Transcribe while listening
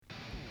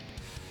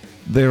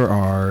There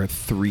are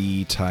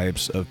three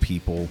types of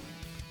people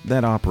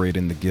that operate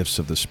in the gifts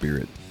of the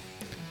Spirit: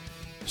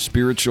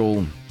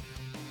 spiritual,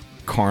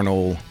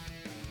 carnal,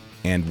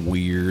 and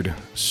weird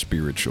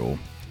spiritual.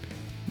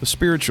 The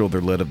spiritual, they're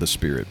led of the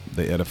Spirit.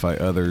 They edify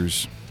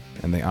others,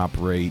 and they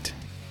operate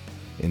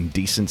in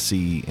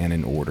decency and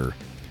in order.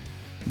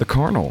 The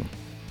carnal,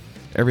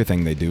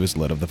 everything they do is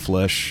led of the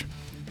flesh.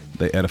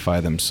 They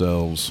edify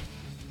themselves,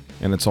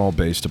 and it's all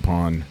based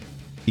upon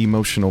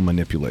emotional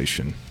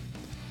manipulation.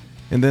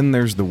 And then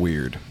there's the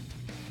weird.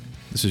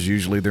 This is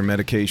usually their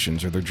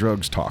medications or their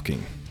drugs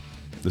talking.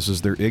 This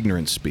is their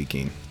ignorance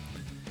speaking.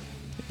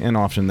 And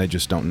often they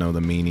just don't know the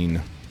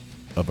meaning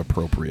of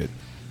appropriate.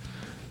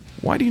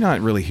 Why do you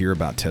not really hear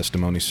about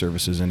testimony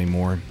services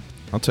anymore?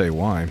 I'll tell you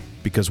why.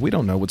 Because we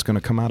don't know what's going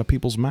to come out of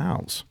people's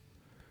mouths.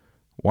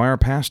 Why are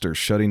pastors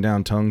shutting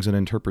down tongues and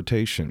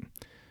interpretation?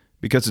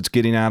 Because it's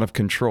getting out of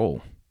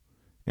control.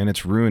 And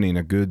it's ruining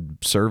a good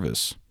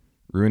service,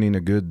 ruining a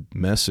good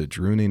message,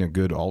 ruining a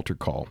good altar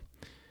call.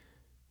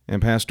 And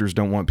pastors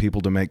don't want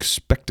people to make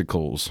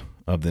spectacles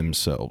of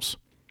themselves.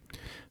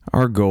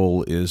 Our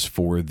goal is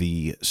for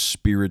the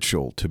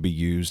spiritual to be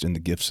used in the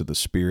gifts of the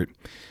Spirit.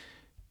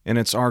 And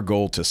it's our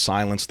goal to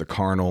silence the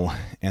carnal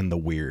and the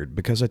weird.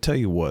 Because I tell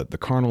you what, the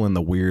carnal and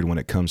the weird, when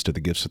it comes to the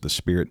gifts of the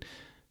Spirit,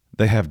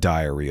 they have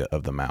diarrhea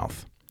of the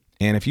mouth.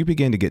 And if you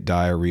begin to get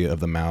diarrhea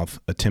of the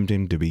mouth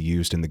attempting to be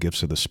used in the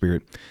gifts of the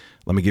Spirit,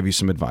 let me give you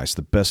some advice,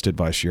 the best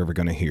advice you're ever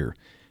going to hear.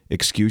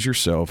 Excuse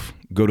yourself,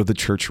 go to the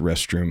church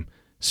restroom,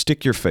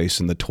 stick your face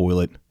in the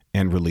toilet,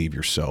 and relieve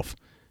yourself.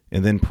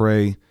 And then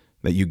pray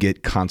that you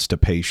get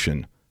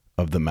constipation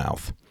of the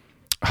mouth.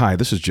 Hi,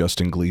 this is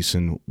Justin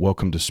Gleason.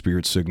 Welcome to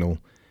Spirit Signal,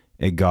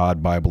 a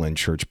God, Bible, and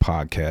Church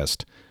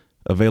podcast.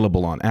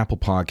 Available on Apple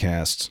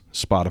Podcasts,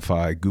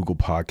 Spotify, Google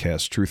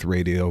Podcasts, Truth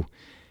Radio,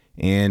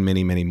 and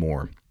many, many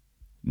more.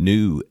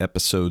 New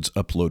episodes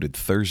uploaded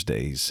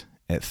Thursdays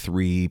at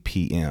 3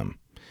 p.m.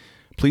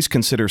 Please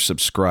consider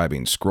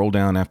subscribing. Scroll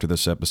down after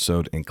this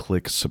episode and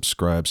click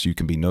subscribe so you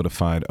can be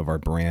notified of our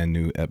brand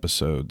new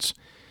episodes.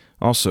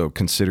 Also,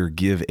 consider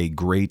give a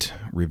great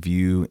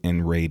review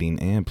and rating,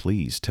 and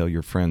please tell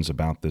your friends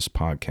about this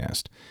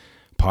podcast.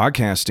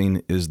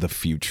 Podcasting is the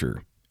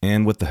future,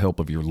 and with the help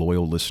of your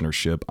loyal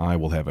listenership, I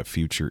will have a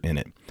future in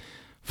it.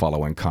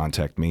 Follow and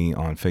contact me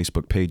on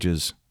Facebook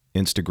pages,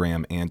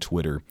 Instagram, and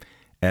Twitter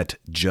at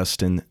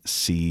Justin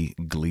C.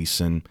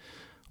 Gleason.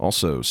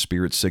 Also,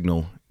 Spirit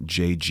Signal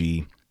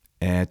JG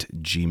at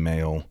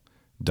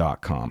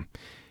gmail.com.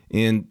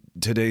 In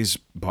today's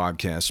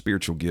podcast,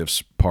 Spiritual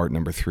Gifts, part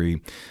number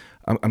 3,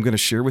 I'm going to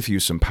share with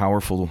you some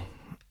powerful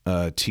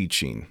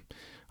teaching.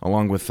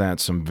 Along with that,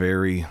 some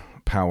very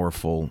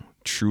powerful,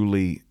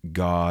 truly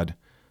God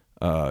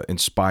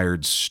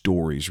inspired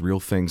stories, real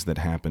things that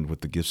happened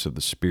with the gifts of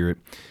the Spirit.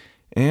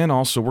 And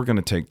also, we're going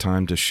to take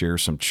time to share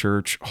some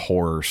church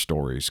horror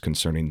stories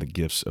concerning the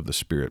gifts of the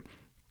Spirit.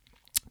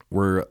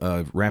 We're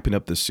wrapping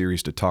up this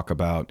series to talk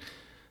about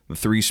the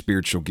 3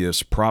 spiritual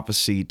gifts: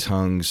 prophecy,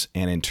 tongues,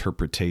 and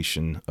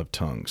interpretation of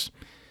tongues.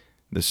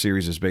 This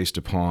series is based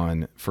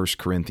upon 1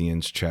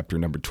 Corinthians chapter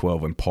number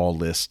 12, and Paul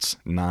lists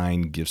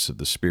 9 gifts of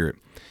the Spirit.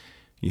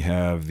 You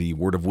have the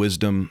word of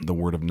wisdom, the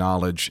word of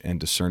knowledge, and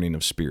discerning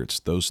of spirits.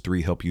 Those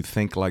 3 help you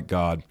think like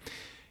God.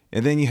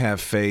 And then you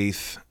have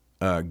faith,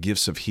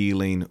 gifts of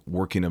healing,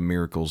 working of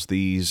miracles.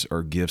 These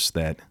are gifts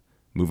that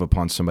move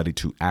upon somebody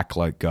to act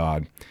like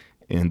God.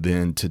 And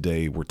then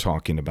today we're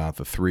talking about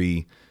the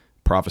 3,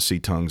 prophecy,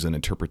 tongues, and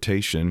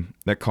interpretation,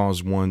 that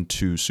cause one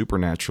to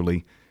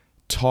supernaturally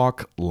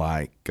talk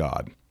like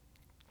God.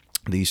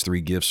 These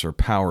 3 gifts are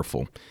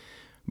powerful,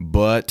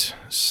 but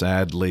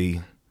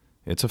sadly,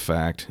 it's a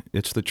fact.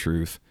 It's the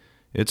truth.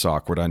 It's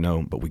awkward, I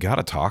know, but we got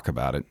to talk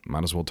about it.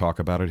 Might as well talk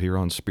about it here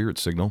on Spirit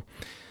Signal.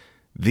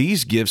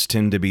 These gifts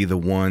tend to be the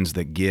ones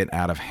that get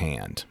out of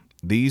hand.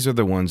 These are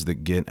the ones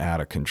that get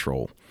out of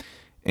control.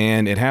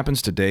 And it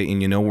happens today,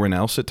 and you know where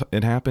else it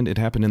happened? It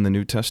happened in the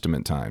New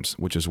Testament times,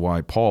 which is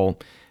why Paul,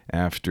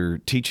 after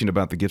teaching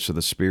about the gifts of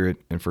the Spirit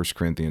in 1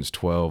 Corinthians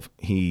 12,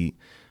 he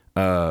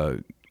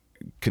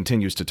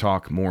continues to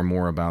talk more and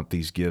more about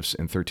these gifts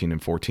in 13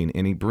 and 14,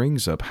 and he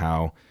brings up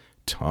how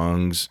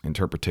tongues,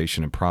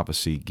 interpretation, and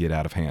prophecy get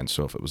out of hand.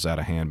 So if it was out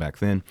of hand back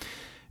then,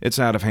 it's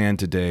out of hand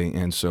today,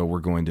 and so we're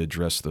going to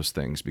address those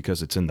things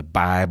because it's in the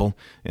Bible,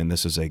 and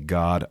this is a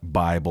God,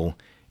 Bible,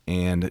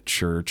 and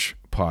church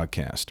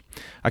podcast.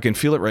 I can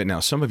feel it right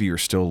now. Some of you are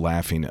still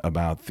laughing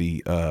about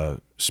the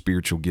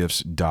spiritual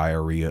gifts,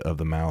 diarrhea of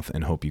the mouth,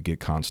 and hope you get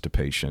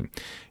constipation.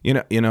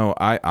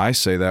 I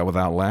say that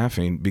without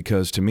laughing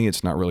because to me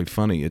it's not really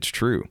funny. It's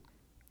true.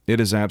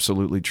 It is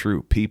absolutely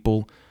true.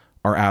 People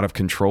are out of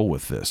control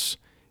with this.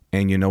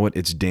 And you know what?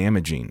 It's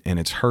damaging and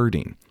it's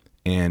hurting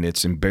and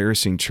it's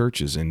embarrassing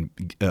churches, and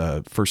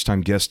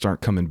first-time guests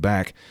aren't coming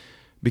back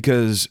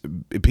because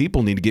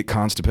people need to get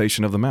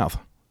constipation of the mouth.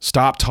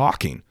 Stop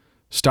talking.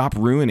 Stop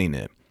ruining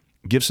it.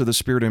 Gifts of the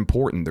Spirit are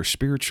important. They're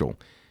spiritual.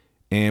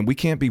 And we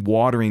can't be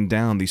watering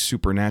down these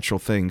supernatural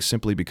things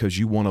simply because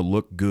you want to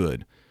look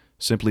good,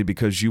 simply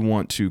because you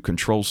want to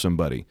control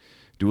somebody,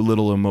 do a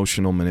little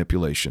emotional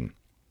manipulation.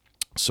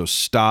 So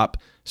stop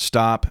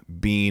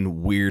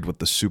being weird with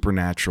the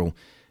supernatural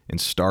and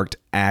start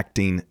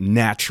acting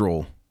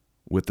natural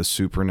with the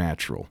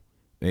supernatural.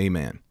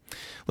 Amen.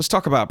 Let's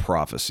talk about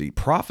prophecy.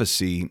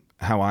 Prophecy,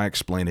 how I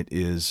explain it,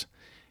 is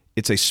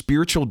it's a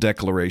spiritual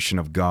declaration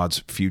of God's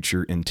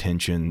future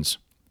intentions,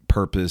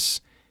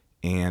 purpose,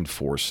 and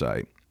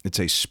foresight. It's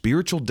a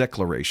spiritual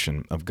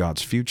declaration of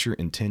God's future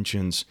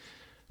intentions,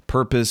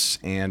 purpose,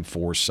 and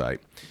foresight.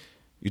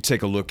 You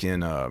take a look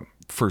in 1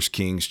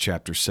 Kings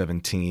chapter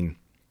 17.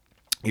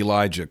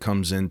 Elijah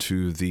comes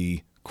into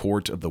the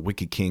court of the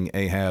wicked king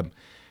Ahab,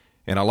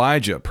 and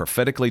Elijah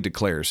prophetically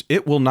declares,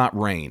 "It will not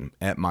rain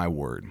at my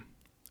word."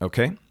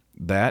 Okay?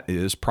 That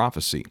is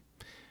prophecy.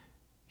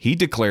 He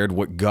declared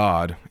what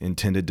God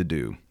intended to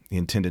do. He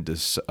intended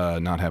to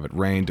not have it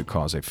rain, to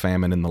cause a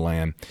famine in the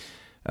land,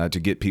 to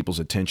get people's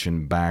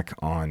attention back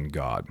on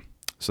God.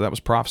 So that was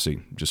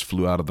prophecy. Just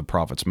flew out of the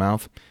prophet's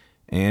mouth,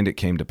 and it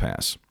came to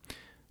pass.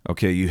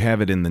 Okay, you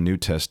have it in the New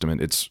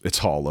Testament.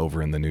 It's all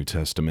over in the New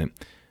Testament.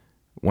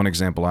 One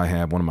example I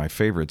have, one of my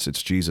favorites,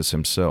 it's Jesus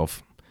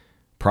himself.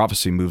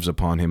 Prophecy moves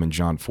upon him in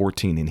John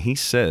 14, and he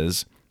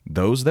says,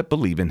 "Those that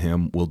believe in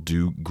him will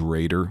do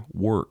greater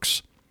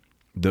works."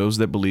 Those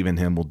that believe in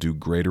him will do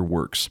greater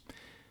works.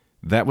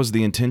 That was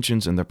the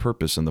intentions and the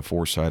purpose and the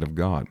foresight of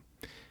God.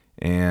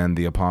 And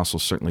the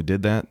apostles certainly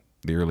did that.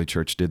 The early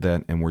church did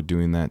that, and we're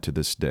doing that to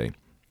this day.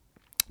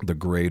 The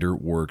greater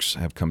works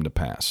have come to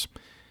pass,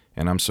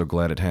 and I'm so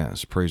glad it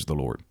has. Praise the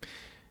Lord.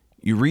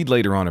 You read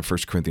later on in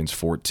 1 Corinthians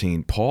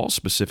 14, Paul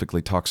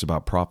specifically talks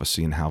about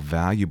prophecy and how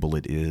valuable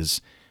it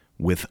is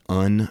with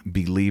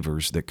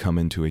unbelievers that come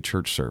into a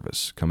church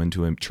service, come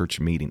into a church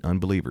meeting,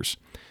 unbelievers.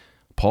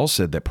 Paul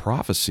said that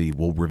prophecy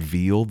will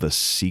reveal the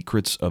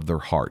secrets of their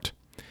heart.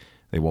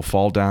 They will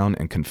fall down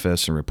and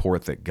confess and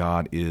report that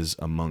God is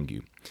among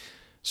you.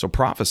 So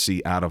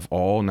prophecy, out of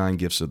all 9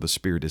 gifts of the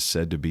Spirit, is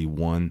said to be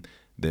one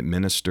that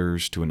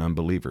ministers to an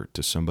unbeliever,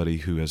 to somebody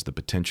who has the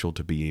potential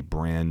to be a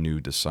brand new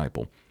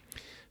disciple.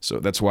 So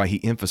that's why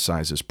he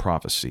emphasizes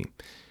prophecy,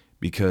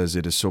 because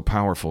it is so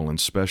powerful and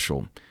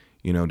special,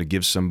 to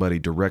give somebody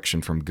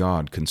direction from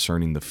God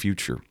concerning the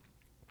future.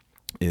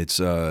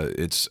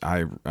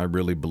 I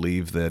really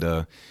believe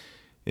that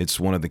it's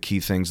one of the key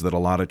things that a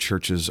lot of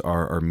churches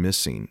are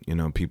missing.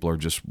 People are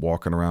just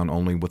walking around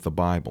only with the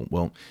Bible.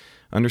 Well,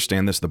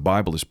 understand this, the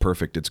Bible is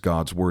perfect. It's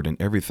God's word,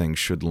 and everything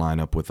should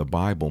line up with the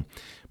Bible.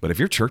 But if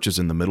your church is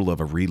in the middle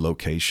of a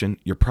relocation,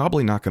 you're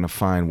probably not going to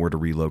find where to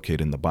relocate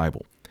in the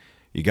Bible.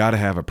 You got to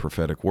have a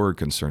prophetic word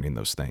concerning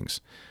those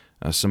things.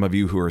 Some of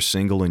you who are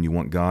single and you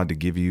want God to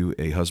give you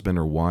a husband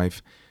or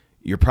wife,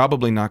 you're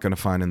probably not going to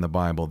find in the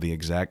Bible the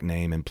exact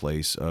name and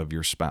place of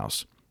your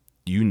spouse.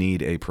 You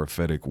need a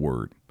prophetic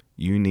word.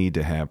 You need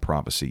to have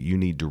prophecy. You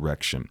need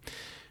direction.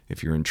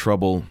 If you're in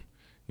trouble,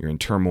 you're in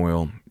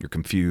turmoil, you're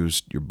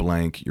confused, you're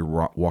blank,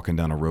 you're walking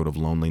down a road of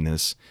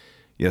loneliness,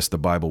 yes, the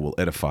Bible will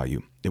edify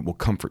you. It will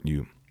comfort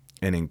you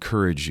and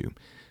encourage you.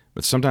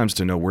 But sometimes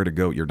to know where to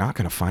go, you're not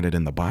going to find it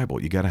in the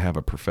Bible. You got to have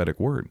a prophetic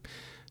word.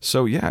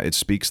 So yeah, it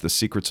speaks the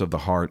secrets of the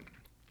heart.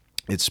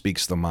 It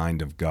speaks the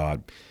mind of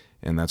God.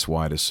 And that's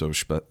why it is so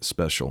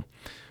special.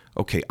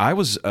 Okay, I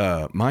was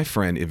my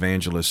friend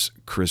evangelist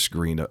Chris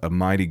Green, a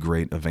mighty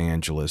great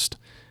evangelist.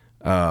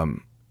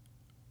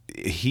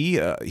 He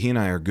and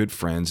I are good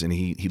friends, and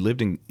he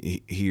lived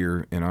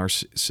here in our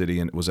city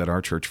and was at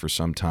our church for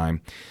some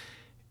time.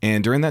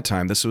 And during that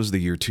time, this was the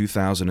year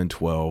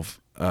 2012.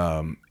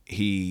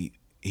 He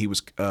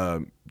was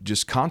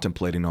just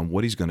contemplating on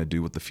what he's going to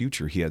do with the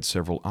future. He had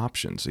several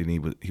options, and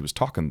he was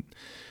talking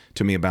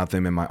to me about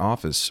them in my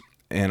office.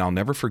 And I'll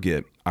never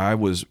forget, I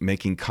was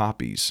making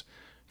copies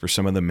for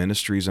some of the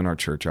ministries in our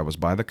church. I was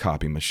by the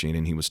copy machine,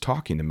 and he was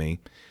talking to me.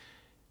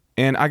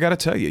 And I got to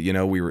tell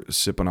you, we were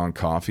sipping on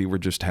coffee. We're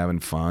just having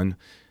fun,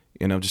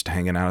 just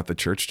hanging out at the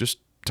church, just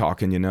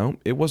talking,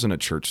 It wasn't a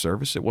church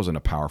service. It wasn't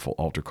a powerful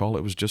altar call.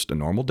 It was just a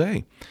normal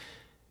day.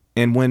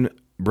 And when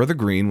Brother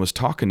Green was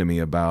talking to me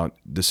about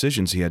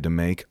decisions he had to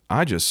make,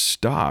 I just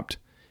stopped,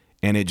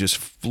 and it just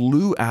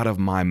flew out of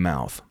my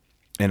mouth.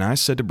 And I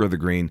said to Brother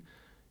Green,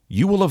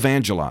 "You will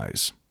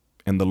evangelize,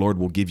 and the Lord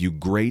will give you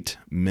great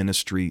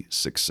ministry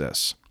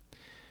success."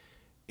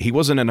 He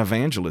wasn't an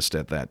evangelist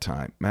at that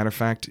time. Matter of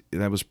fact,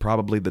 that was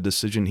probably the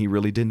decision he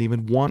really didn't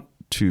even want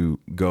to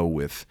go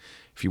with,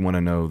 if you want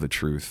to know the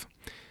truth.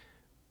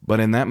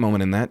 But in that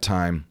moment, in that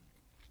time,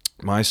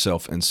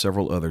 myself and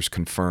several others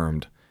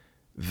confirmed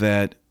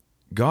that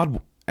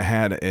God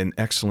had an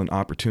excellent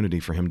opportunity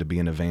for him to be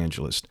an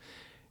evangelist.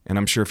 And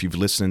I'm sure if you've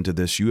listened to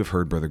this, you have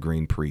heard Brother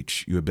Green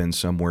preach. You have been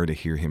somewhere to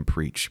hear him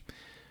preach.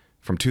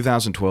 From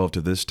 2012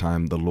 to this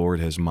time, the Lord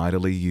has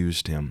mightily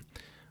used him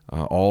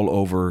all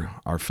over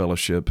our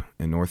fellowship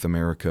in North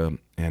America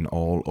and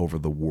all over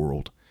the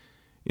world.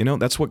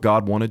 That's what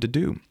God wanted to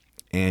do.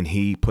 And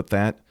he put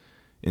that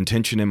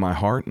intention in my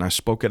heart, and I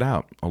spoke it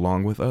out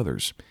along with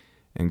others.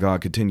 And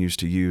God continues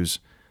to use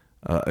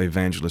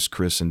evangelist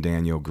Chris and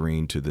Daniel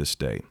Green to this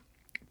day.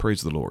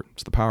 Praise the Lord.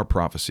 So the power of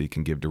prophecy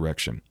can give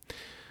direction.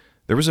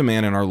 There was a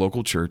man in our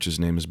local church. His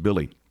name is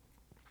Billy.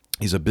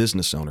 He's a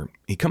business owner.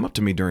 He come up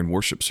to me during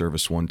worship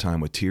service one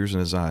time with tears in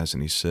his eyes,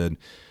 and he said,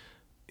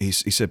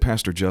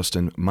 Pastor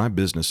Justin, my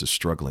business is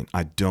struggling.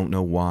 I don't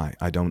know why.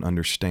 I don't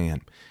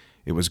understand.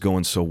 It was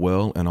going so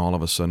well, and all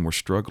of a sudden we're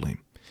struggling.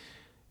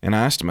 And I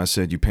asked him, I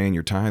said, you paying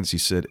your tithes? He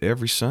said,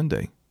 every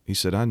Sunday. He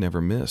said, I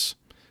never miss.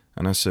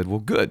 And I said, well,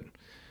 good,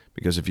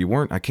 because if you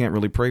weren't, I can't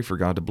really pray for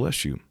God to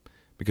bless you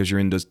because you're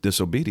in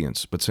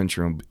disobedience. But since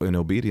you're in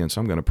obedience,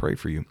 I'm going to pray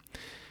for you.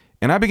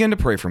 And I began to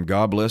pray for him,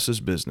 God bless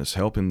his business,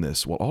 help him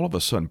this. Well, all of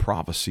a sudden,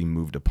 prophecy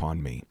moved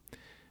upon me,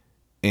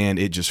 and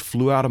it just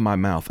flew out of my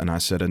mouth. And I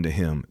said unto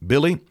him,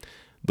 Billy,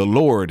 the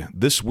Lord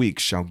this week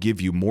shall give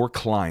you more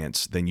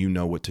clients than you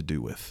know what to do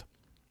with.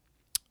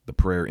 The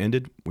prayer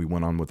ended. We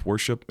went on with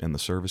worship, and the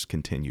service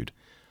continued.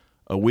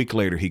 A week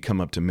later, he come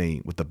up to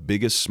me with the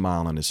biggest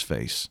smile on his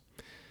face,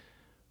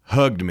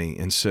 hugged me,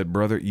 and said,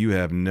 brother, you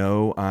have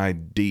no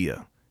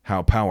idea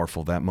how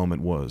powerful that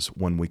moment was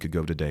 1 week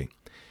ago today.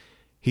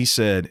 He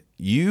said,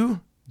 you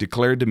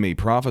declared to me,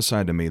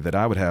 prophesied to me that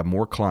I would have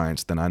more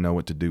clients than I know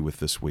what to do with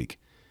this week.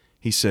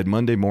 He said,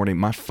 Monday morning,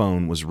 my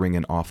phone was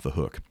ringing off the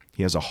hook.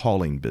 He has a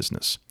hauling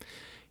business.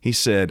 He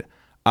said,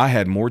 I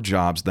had more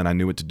jobs than I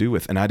knew what to do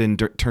with, and I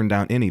didn't turn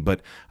down any,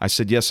 but I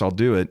said, yes, I'll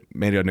do it,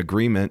 made an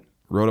agreement,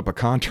 wrote up a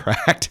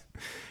contract.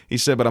 He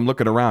said, but I'm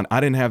looking around. I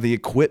didn't have the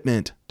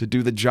equipment to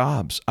do the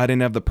jobs. I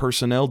didn't have the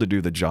personnel to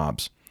do the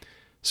jobs.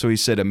 So he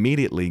said,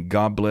 immediately,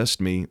 God blessed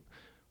me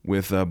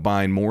with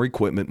buying more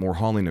equipment, more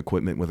hauling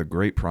equipment with a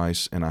great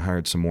price, and I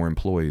hired some more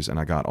employees, and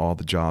I got all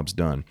the jobs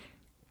done.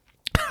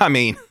 I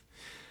mean,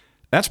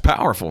 that's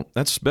powerful.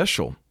 That's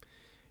special.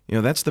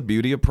 That's the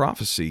beauty of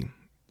prophecy.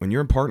 When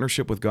you're in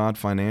partnership with God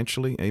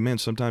financially, amen,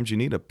 sometimes you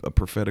need a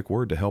prophetic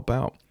word to help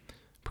out.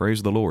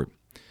 Praise the Lord.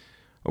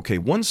 Okay,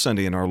 one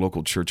Sunday in our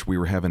local church, we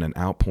were having an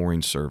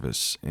outpouring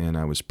service, and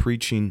I was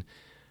preaching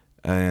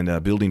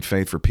and building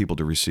faith for people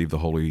to receive the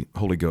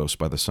Holy Ghost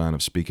by the sign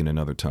of speaking in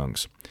other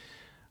tongues.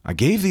 I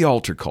gave the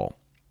altar call.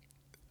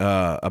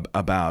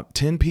 About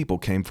 10 people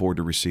came forward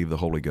to receive the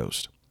Holy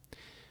Ghost.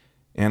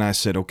 And I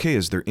said, okay,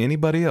 is there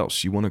anybody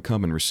else you want to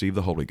come and receive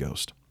the Holy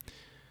Ghost?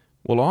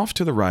 Well, off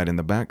to the right in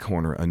the back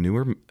corner, a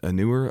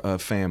newer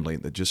family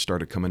that just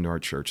started coming to our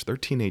church, their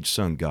teenage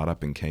son got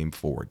up and came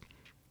forward.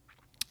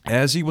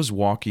 As he was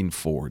walking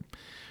forward,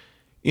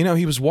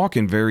 he was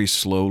walking very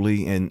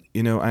slowly, and,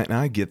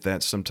 I get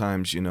that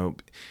sometimes,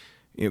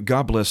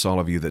 God bless all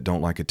of you that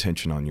don't like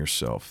attention on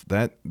yourself.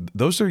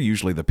 Those are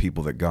usually the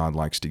people that God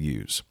likes to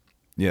use.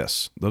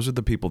 Yes, those are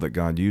the people that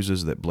God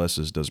uses, that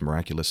blesses, does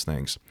miraculous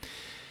things.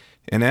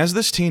 And as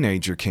this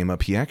teenager came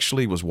up, he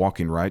actually was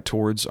walking right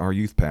towards our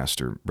youth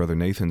pastor, Brother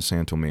Nathan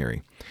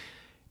Santomary.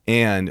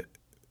 And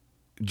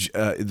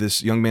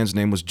this young man's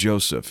name was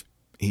Joseph.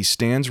 He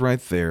stands right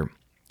there.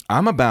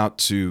 I'm about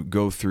to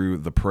go through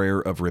the prayer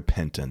of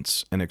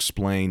repentance and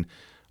explain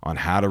on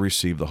how to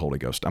receive the Holy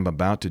Ghost. I'm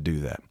about to do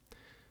that.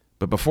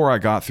 But before I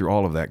got through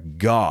all of that,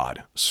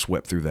 God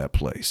swept through that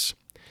place.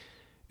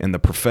 And the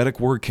prophetic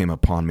word came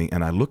upon me,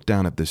 and I looked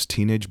down at this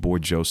teenage boy,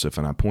 Joseph,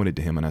 and I pointed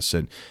to him and I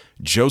said,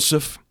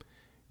 Joseph,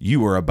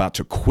 you are about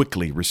to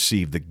quickly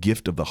receive the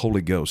gift of the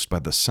Holy Ghost by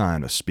the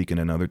sign of speaking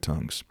in other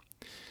tongues.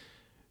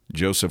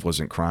 Joseph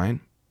wasn't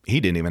crying. He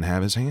didn't even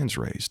have his hands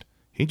raised.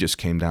 He just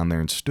came down there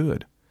and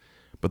stood.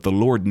 But the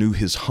Lord knew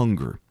his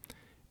hunger,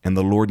 and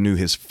the Lord knew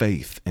his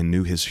faith and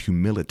knew his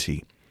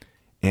humility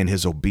and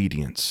his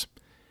obedience.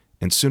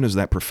 And soon as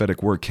that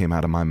prophetic word came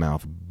out of my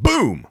mouth,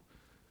 boom,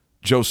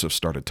 Joseph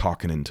started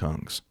talking in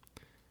tongues.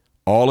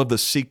 All of the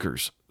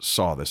seekers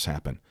saw this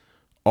happen.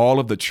 All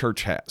of the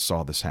church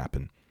saw this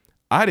happen.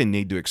 I didn't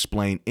need to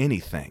explain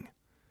anything.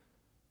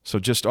 So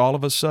just all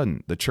of a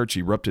sudden, the church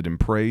erupted in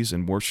praise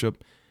and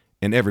worship,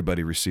 and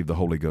everybody received the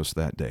Holy Ghost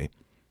that day.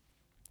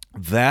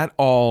 That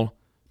all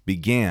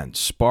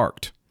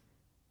sparked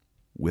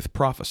with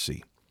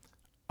prophecy.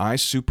 I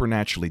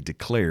supernaturally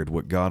declared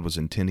what God was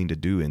intending to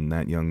do in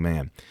that young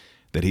man,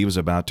 that he was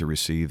about to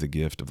receive the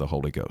gift of the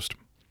Holy Ghost.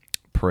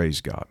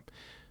 Praise God.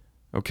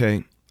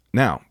 Okay,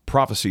 now,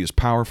 prophecy is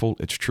powerful,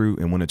 it's true,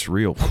 and when it's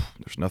real,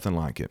 there's nothing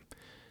like it.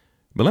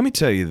 But let me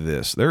tell you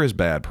this, there is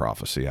bad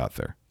prophecy out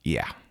there.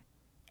 Yeah.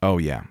 Oh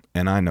yeah,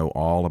 and I know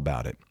all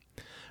about it.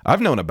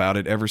 I've known about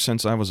it ever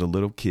since I was a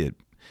little kid.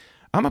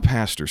 I'm a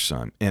pastor's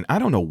son, and I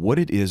don't know what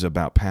it is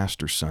about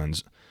pastor's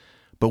sons,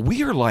 but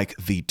we are like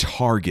the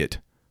target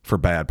for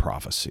bad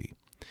prophecy.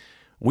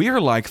 We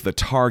are like the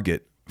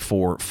target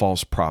for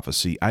false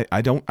prophecy.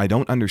 I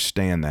don't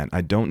understand that. I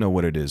don't know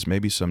what it is.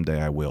 Maybe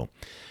someday I will.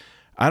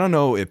 I don't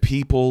know if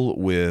people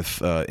with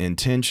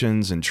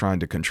intentions and trying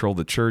to control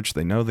the church,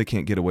 they know they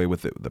can't get away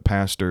with it, the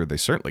pastor. They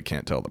certainly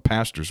can't tell the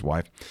pastor's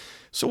wife.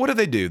 So what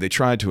do? They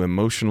try to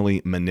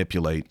emotionally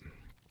manipulate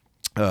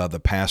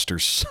the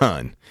pastor's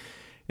son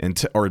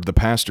or the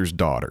pastor's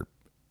daughter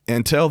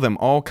and tell them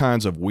all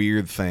kinds of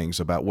weird things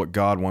about what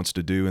God wants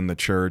to do in the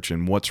church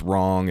and what's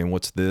wrong and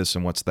what's this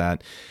and what's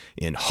that,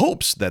 in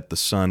hopes that the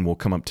son will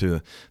come up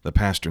to the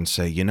pastor and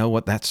say, you know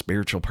what, that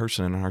spiritual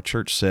person in our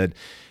church said,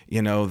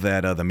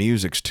 that the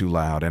music's too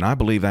loud, and I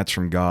believe that's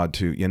from God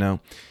too,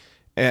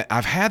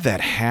 I've had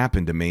that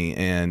happen to me,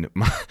 and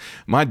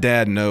my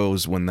dad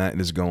knows when that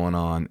is going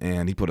on,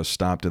 and he put a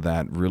stop to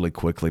that really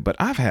quickly. But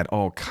I've had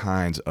all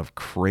kinds of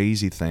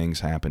crazy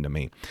things happen to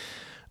me.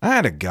 I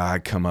had a guy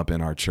come up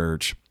in our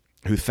church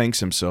who thinks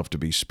himself to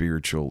be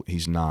spiritual.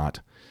 He's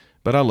not.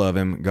 But I love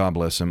him. God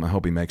bless him. I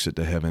hope he makes it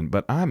to heaven.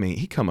 But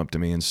he come up to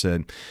me and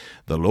said,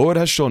 "The Lord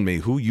has shown me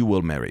who you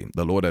will marry.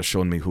 The Lord has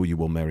shown me who you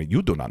will marry.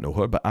 You do not know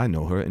her, but I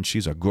know her, and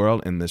she's a girl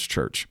in this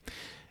church."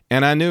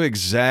 And I knew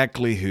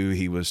exactly who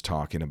he was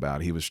talking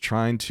about. He was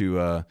trying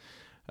to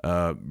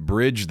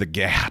bridge the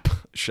gap,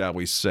 shall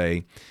we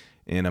say,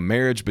 in a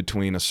marriage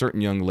between a certain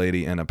young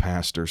lady and a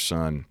pastor's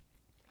son.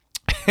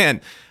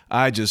 And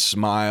I just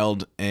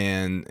smiled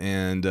and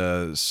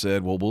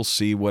said, "Well, we'll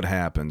see what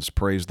happens.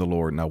 Praise the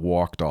Lord." And I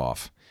walked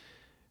off.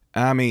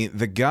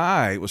 The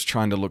guy was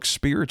trying to look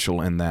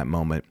spiritual in that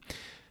moment.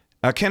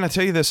 Can I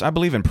tell you this? I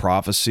believe in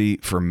prophecy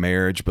for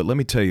marriage, but let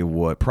me tell you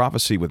what,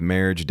 prophecy with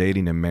marriage,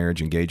 dating and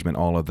marriage, engagement,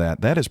 all of that,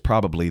 that is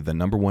probably the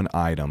number one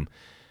item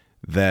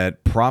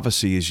that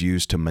prophecy is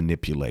used to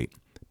manipulate.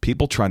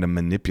 People try to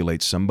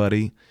manipulate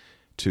somebody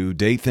to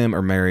date them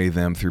or marry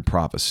them through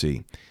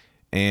prophecy.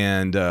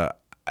 And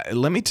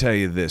let me tell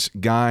you this,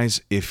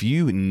 guys, if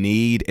you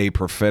need a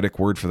prophetic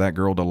word for that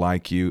girl to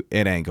like you,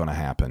 it ain't going to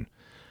happen.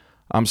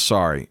 I'm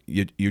sorry.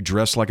 You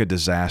dress like a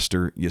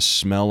disaster. You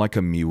smell like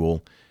a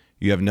mule.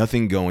 You have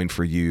nothing going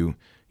for you.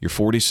 You're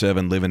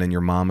 47 living in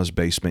your mama's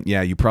basement.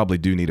 Yeah, you probably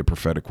do need a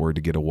prophetic word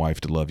to get a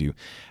wife to love you.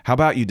 How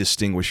about you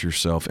distinguish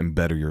yourself and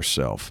better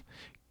yourself?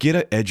 Get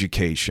an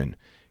education.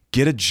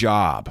 Get a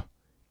job.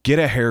 Get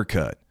a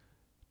haircut.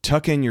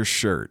 Tuck in your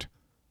shirt.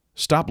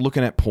 Stop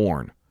looking at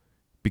porn.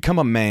 Become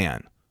a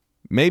man.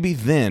 Maybe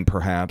then,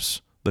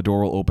 perhaps, the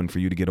door will open for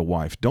you to get a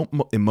wife.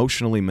 Don't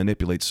emotionally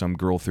manipulate some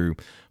girl through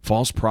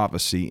false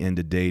prophecy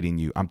into dating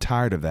you. I'm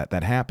tired of that.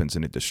 That happens,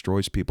 and it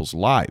destroys people's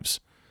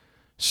lives.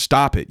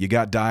 Stop it. You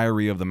got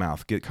diarrhea of the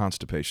mouth. Get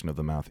constipation of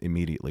the mouth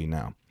immediately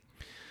now.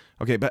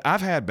 Okay, but I've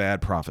had bad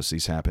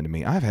prophecies happen to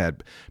me. I've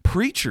had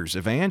preachers,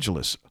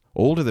 evangelists,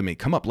 older than me,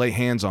 come up, lay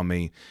hands on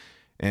me,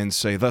 and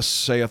say, "Thus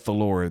saith the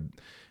Lord,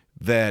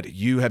 that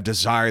you have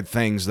desired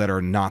things that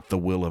are not the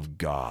will of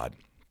God.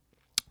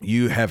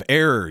 You have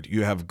erred,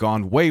 you have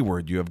gone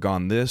wayward, you have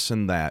gone this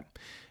and that,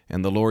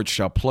 and the Lord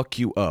shall pluck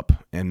you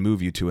up and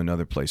move you to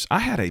another place." I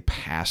had a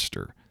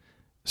pastor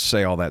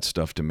say all that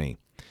stuff to me.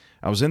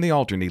 I was in the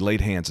altar and he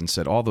laid hands and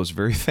said all those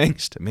very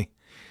things to me.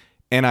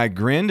 And I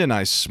grinned and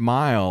I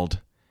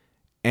smiled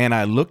and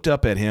I looked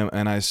up at him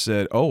and I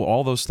said, "Oh,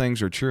 all those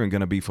things are true and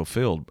going to be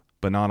fulfilled,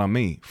 but not on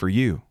me, for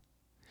you."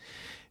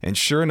 And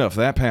sure enough,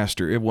 that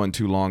pastor, it wasn't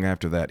too long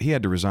after that, he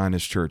had to resign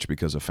his church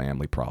because of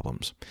family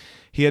problems.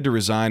 He had to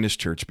resign his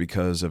church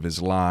because of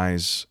his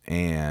lies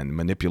and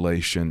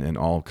manipulation and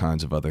all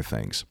kinds of other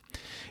things.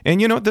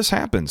 And you know what? This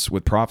happens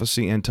with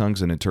prophecy and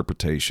tongues and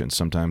interpretation.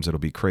 Sometimes it'll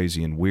be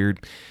crazy and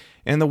weird,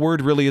 and the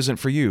word really isn't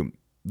for you.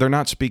 They're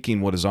not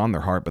speaking what is on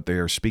their heart, but they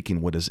are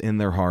speaking what is in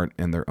their heart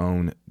and their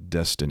own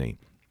destiny.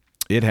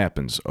 It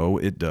happens. Oh,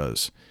 it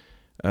does.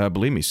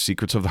 Believe me,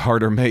 secrets of the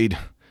heart are made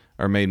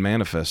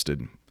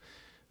manifested.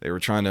 They were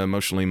trying to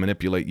emotionally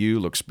manipulate you,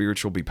 look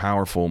spiritual, be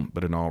powerful,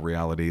 but in all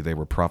reality, they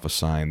were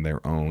prophesying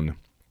their own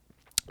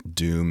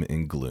doom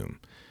and gloom.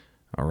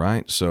 All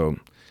right? So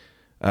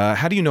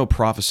how do you know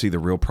prophecy, the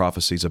real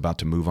prophecy, is about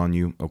to move on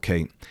you?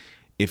 Okay,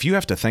 if you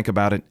have to think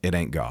about it, it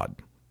ain't God.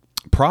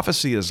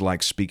 Prophecy is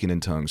like speaking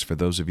in tongues, for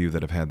those of you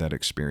that have had that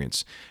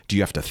experience. Do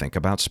you have to think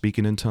about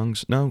speaking in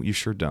tongues? No, you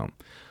sure don't.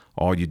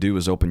 All you do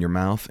is open your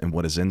mouth, and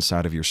what is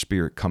inside of your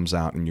spirit comes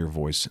out in your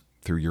voice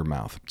through your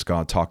mouth. It's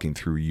God talking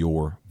through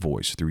your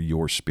voice, through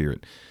your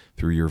spirit,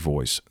 through your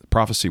voice.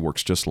 Prophecy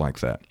works just like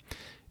that.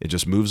 It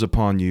just moves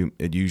upon you.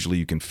 Usually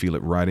you can feel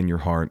it right in your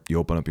heart. You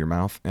open up your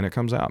mouth, and it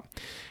comes out.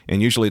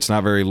 And usually it's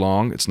not very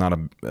long. It's not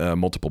a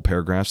multiple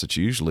paragraphs. It's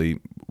usually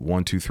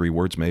 1, 2, 3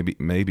 words,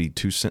 maybe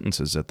 2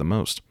 sentences at the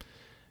most.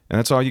 And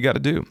that's all you got to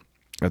do.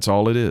 That's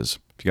all it is.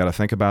 If you got to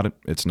think about it,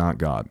 it's not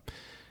God.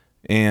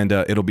 And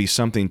it'll be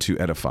something to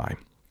edify.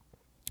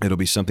 It'll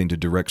be something to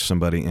direct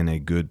somebody in a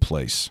good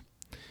place.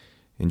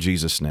 In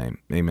Jesus' name,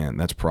 amen.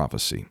 That's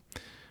prophecy.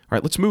 All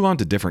right, let's move on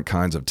to different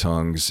kinds of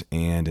tongues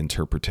and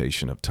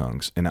interpretation of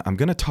tongues. And I'm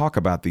going to talk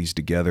about these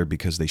together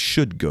because they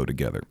should go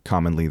together.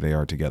 Commonly, they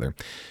are together.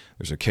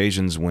 There's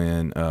occasions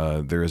when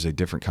there is a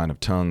different kind of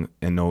tongue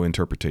and no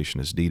interpretation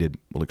is needed.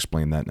 We'll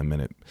explain that in a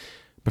minute.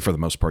 But for the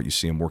most part, you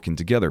see them working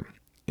together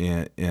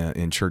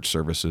in church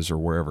services or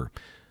wherever.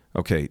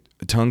 Okay,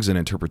 tongues and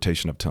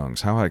interpretation of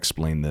tongues. How I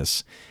explain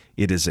this,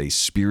 it is a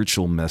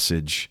spiritual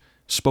message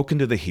spoken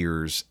to the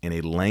hearers in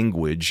a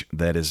language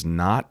that is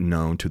not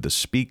known to the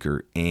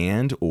speaker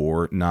and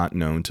or not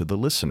known to the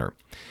listener.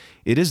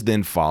 It is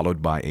then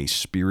followed by a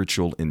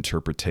spiritual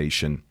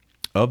interpretation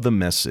of the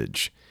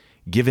message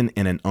given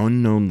in an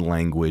unknown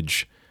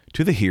language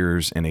to the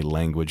hearers in a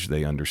language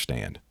they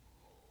understand.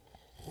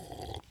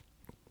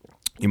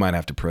 You might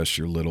have to press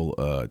your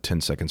little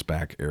 10 seconds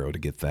back arrow to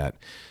get that.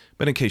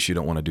 But in case you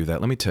don't want to do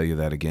that, let me tell you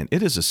that again.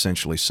 It is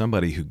essentially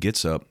somebody who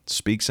gets up,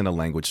 speaks in a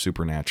language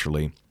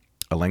supernaturally,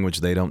 a language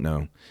they don't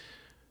know,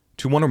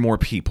 to one or more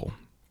people.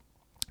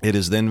 It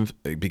is then,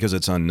 because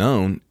it's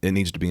unknown, it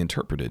needs to be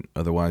interpreted.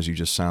 Otherwise, you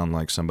just sound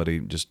like somebody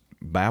just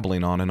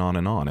babbling on and on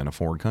and on in a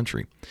foreign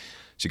country.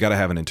 So you got to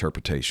have an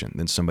interpretation.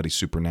 Then somebody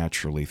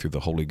supernaturally, through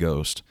the Holy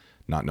Ghost,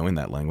 not knowing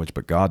that language,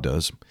 but God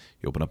does,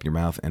 you open up your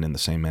mouth, and in the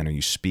same manner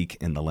you speak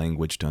in the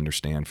language to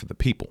understand for the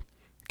people.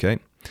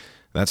 Okay?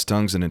 That's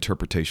tongues and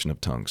interpretation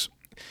of tongues.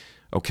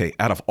 Okay,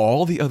 out of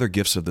all the other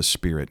gifts of the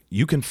Spirit,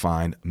 you can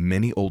find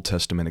many Old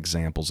Testament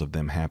examples of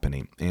them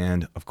happening,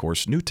 and, of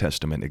course, New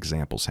Testament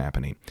examples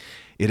happening.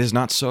 It is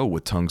not so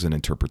with tongues and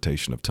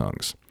interpretation of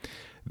tongues.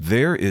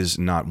 There is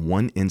not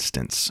one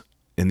instance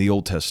in the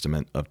Old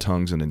Testament of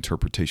tongues and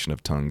interpretation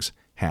of tongues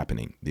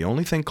happening. The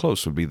only thing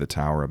close would be the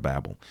Tower of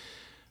Babel.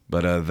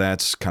 But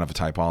that's kind of a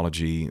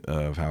typology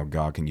of how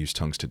God can use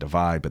tongues to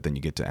divide. But then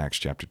you get to Acts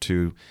chapter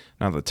 2,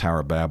 not the Tower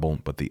of Babel,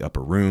 but the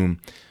upper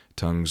room.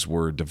 Tongues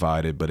were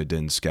divided, but it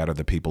didn't scatter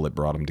the people. It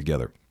brought them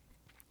together.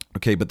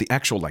 Okay, but the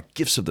actual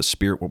gifts of the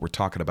Spirit, what we're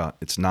talking about,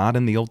 it's not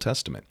in the Old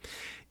Testament.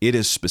 It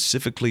is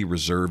specifically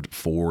reserved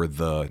for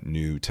the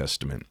New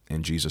Testament.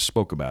 And Jesus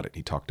spoke about it.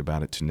 He talked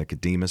about it to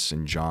Nicodemus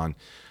in John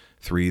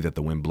 3, that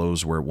the wind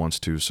blows where it wants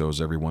to, so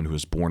is everyone who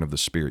is born of the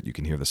Spirit. You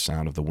can hear the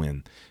sound of the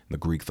wind. In the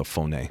Greek, the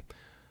phone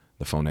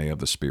of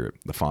the Spirit,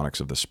 the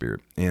phonics of the Spirit.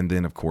 And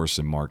then, of course,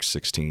 in Mark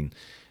 16,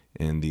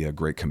 in the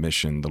Great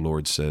Commission, the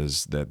Lord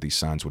says that these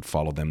signs would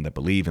follow them that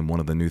believe. And one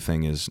of the new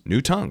thing is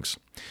new tongues.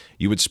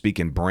 You would speak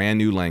in brand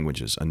new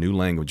languages. A new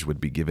language would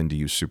be given to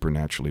you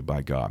supernaturally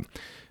by God.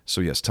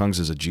 So yes, tongues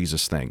is a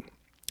Jesus thing.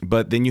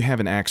 But then you have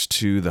in Acts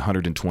 2, the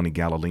 120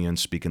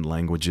 Galileans speaking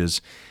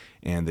languages,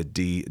 and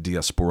the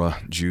diaspora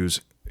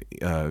Jews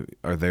are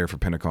there for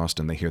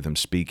Pentecost, and they hear them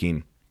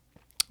speaking.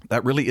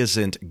 That really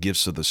isn't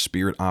gifts of the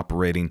Spirit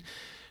operating.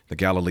 The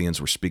Galileans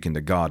were speaking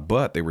to God,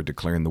 but they were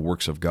declaring the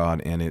works of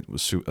God, and it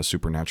was a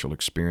supernatural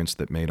experience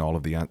that made all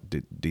of the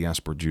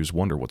diaspora Jews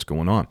wonder what's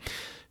going on.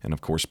 And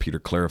of course, Peter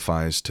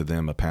clarifies to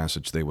them a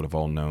passage they would have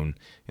all known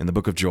in the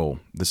book of Joel.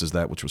 This is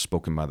that which was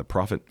spoken by the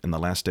prophet. In the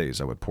last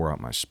days, I would pour out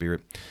my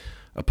Spirit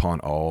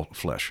upon all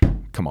flesh.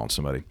 Come on,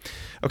 somebody.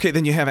 Okay,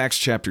 then you have Acts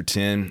chapter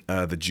 10.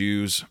 The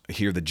Jews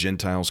hear the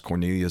Gentiles,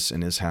 Cornelius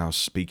and his house,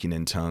 speaking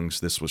in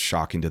tongues. This was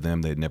shocking to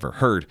them. They had never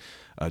heard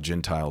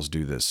Gentiles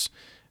do this.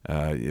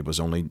 It was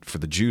only for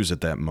the Jews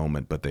at that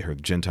moment, but they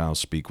heard Gentiles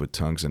speak with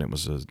tongues, and it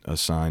was a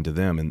sign to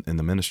them in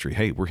the ministry.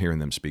 Hey, we're hearing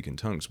them speak in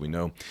tongues. We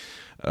know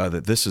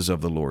that this is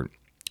of the Lord.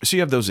 So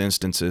you have those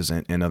instances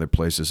and other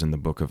places in the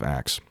book of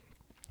Acts.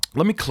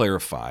 Let me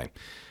clarify.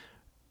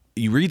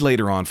 You read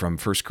later on from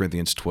 1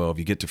 Corinthians 12,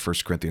 you get to 1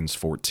 Corinthians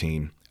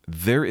 14.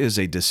 There is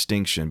a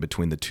distinction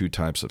between the two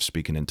types of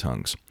speaking in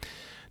tongues.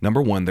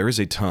 Number one, there is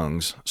a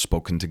tongues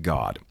spoken to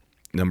God.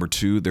 Number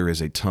two, there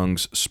is a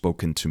tongues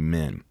spoken to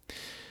men.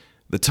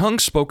 The tongue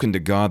spoken to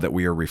God that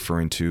we are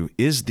referring to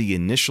is the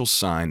initial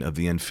sign of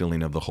the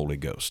infilling of the Holy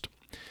Ghost.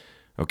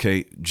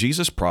 Okay,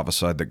 Jesus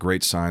prophesied that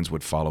great signs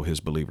would follow his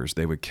believers.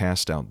 They would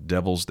cast out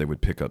devils, they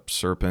would pick up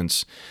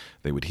serpents,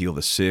 they would heal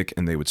the sick,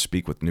 and they would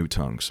speak with new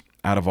tongues.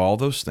 Out of all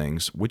those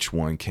things, which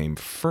one came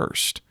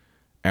first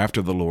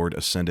after the Lord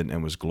ascended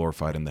and was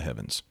glorified in the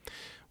heavens?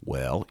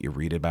 Well, you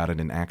read about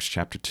it in Acts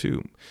chapter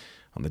 2.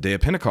 On the day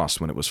of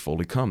Pentecost, when it was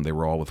fully come, they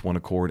were all with one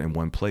accord in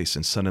one place,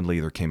 and suddenly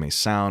there came a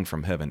sound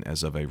from heaven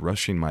as of a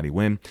rushing mighty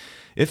wind.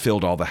 It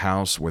filled all the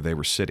house where they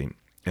were sitting.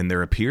 And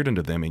there appeared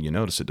unto them, and you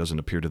notice it doesn't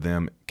appear to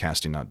them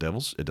casting out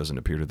devils. It doesn't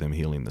appear to them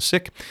healing the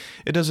sick.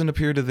 It doesn't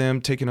appear to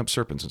them taking up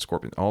serpents and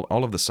scorpions.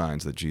 All of the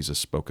signs that Jesus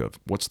spoke of.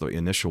 What's the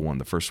initial one,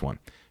 the first one?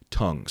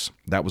 Tongues.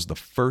 That was the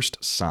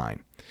first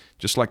sign.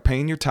 Just like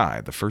paying your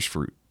tithe, the first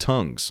fruit.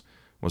 Tongues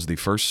was the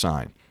first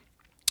sign.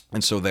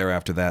 And so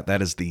thereafter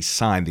that is the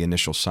sign, the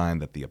initial sign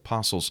that the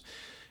apostles,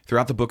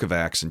 throughout the book of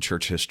Acts and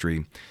church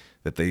history,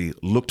 that they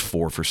looked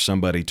for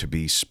somebody to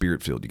be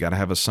Spirit-filled. You got to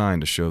have a sign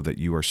to show that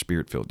you are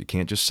Spirit-filled. You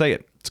can't just say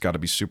it. It's got to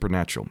be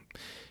supernatural.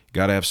 You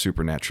got to have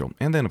supernatural.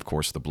 And then, of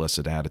course, the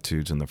blessed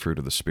attitudes and the fruit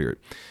of the Spirit.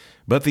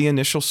 But the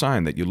initial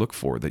sign that you look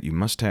for, that you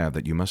must have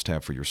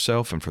for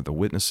yourself and for the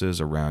witnesses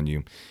around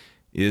you,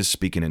 is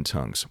speaking in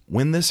tongues.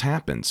 When this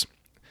happens,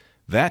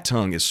 that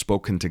tongue is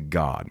spoken to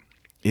God.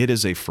 It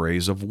is a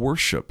phrase of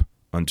worship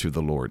unto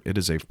the Lord. It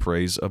is a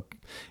phrase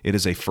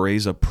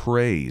of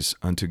praise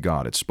unto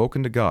God. It's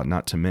spoken to God,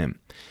 not to men.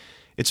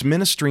 It's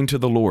ministering to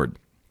the Lord.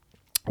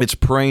 It's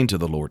praying to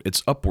the Lord.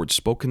 It's upward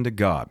spoken to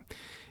God.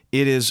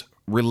 It is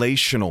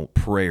relational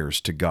prayers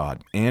to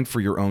God and for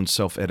your own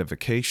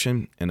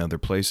self-edification. In other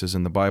places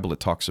in the Bible, it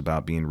talks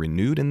about being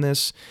renewed in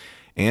this.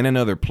 And in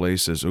other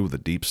places, the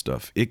deep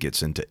stuff, it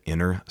gets into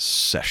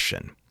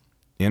intercession.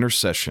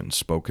 Intercession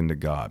spoken to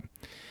God.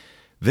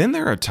 Then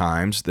there are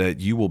times that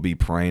you will be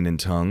praying in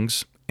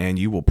tongues and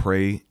you will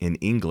pray in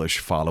English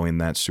following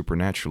that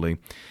supernaturally.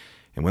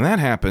 And when that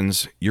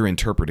happens, you're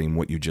interpreting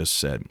what you just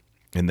said.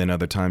 And then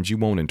other times you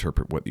won't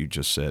interpret what you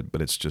just said,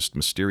 but it's just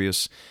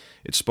mysterious.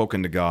 It's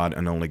spoken to God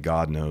and only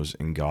God knows,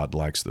 and God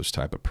likes those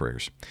type of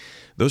prayers.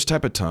 Those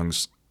type of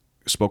tongues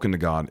spoken to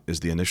God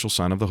is the initial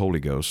sign of the Holy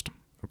Ghost,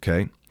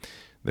 okay?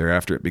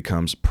 Thereafter it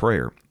becomes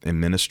prayer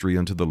and ministry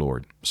unto the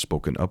Lord,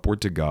 spoken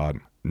upward to God,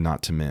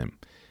 not to men.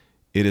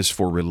 It is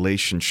for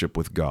relationship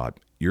with God,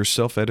 your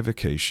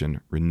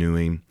self-edification,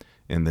 renewing,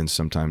 and then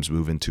sometimes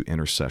move into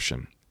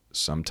intercession.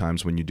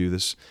 Sometimes when you do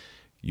this,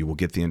 you will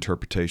get the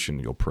interpretation.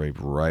 You'll pray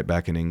right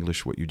back in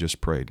English what you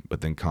just prayed,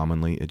 but then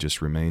commonly it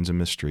just remains a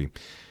mystery.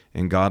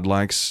 And God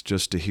likes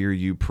just to hear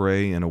you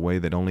pray in a way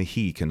that only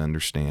He can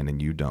understand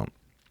and you don't.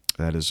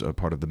 That is a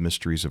part of the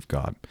mysteries of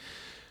God.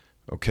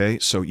 Okay,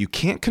 so you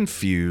can't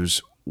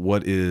confuse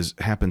what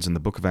happens in the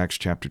book of Acts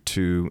chapter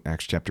 2,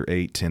 Acts chapter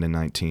 8, 10, and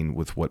 19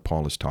 with what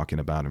Paul is talking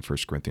about in 1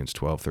 Corinthians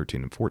 12,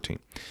 13, and 14.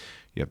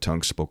 You have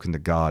tongues spoken to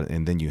God,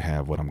 and then you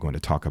have what I'm going to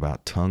talk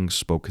about, tongues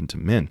spoken to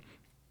men.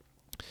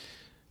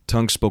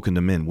 Tongues spoken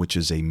to men, which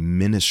is a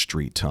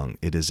ministry tongue.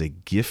 It is a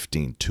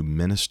gifting to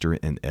minister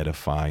and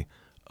edify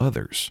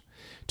others,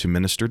 to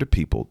minister to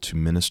people, to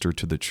minister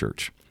to the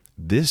church.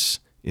 This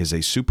is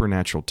a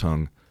supernatural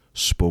tongue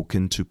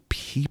spoken to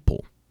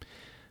people.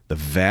 The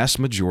vast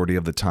majority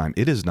of the time,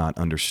 it is not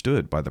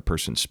understood by the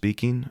person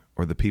speaking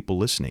or the people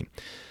listening.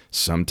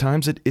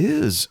 Sometimes it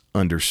is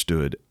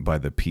understood by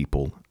the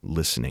people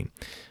listening.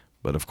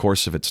 But of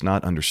course, if it's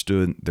not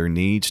understood, there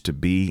needs to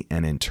be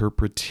an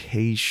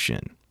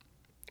interpretation.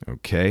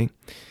 Okay?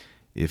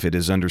 If it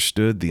is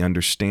understood, the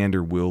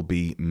understander will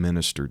be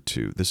ministered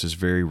to. This is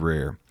very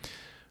rare.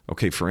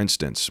 Okay, for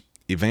instance,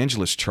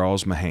 Evangelist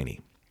Charles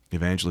Mahaney,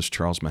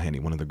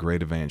 one of the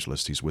great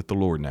evangelists, he's with the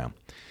Lord now.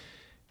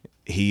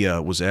 He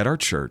was at our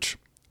church.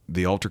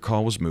 The altar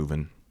call was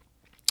moving,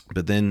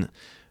 but then,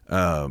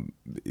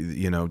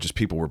 just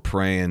people were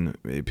praying.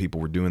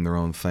 People were doing their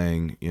own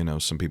thing.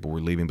 Some people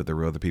were leaving, but there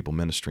were other people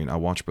ministering. I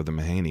watched Brother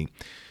Mahaney.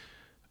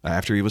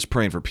 After he was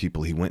praying for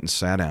people, he went and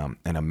sat down,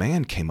 and a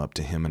man came up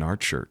to him in our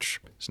church.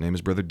 His name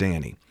is Brother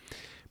Danny.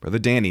 Brother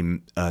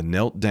Danny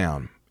knelt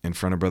down in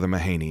front of Brother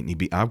Mahaney,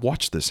 and I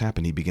watched this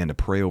happen. He began to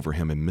pray over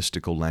him in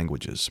mystical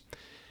languages,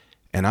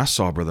 and I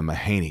saw Brother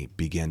Mahaney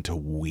begin to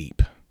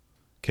weep.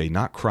 Okay,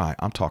 not cry.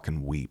 I'm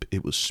talking weep.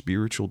 It was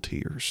spiritual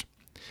tears.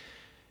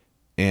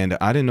 And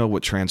I didn't know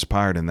what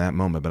transpired in that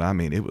moment, but I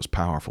mean, it was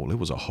powerful. It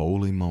was a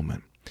holy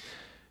moment.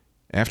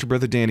 After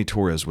Brother Danny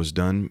Torres was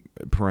done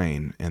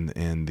praying and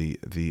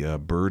the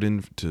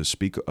burden to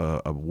speak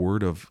a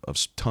word of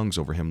tongues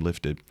over him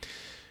lifted,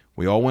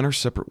 we all went our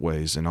separate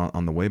ways. And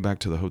on the way back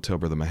to the hotel,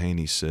 Brother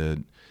Mahaney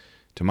said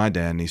to my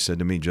dad, and he said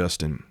to me,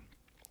 Justin,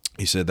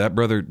 he said, that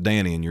Brother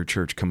Danny in your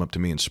church come up to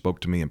me and spoke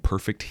to me in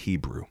perfect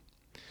Hebrew.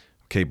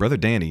 Okay, Brother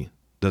Danny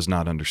does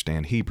not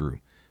understand Hebrew,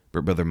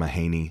 but Brother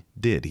Mahaney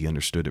did. He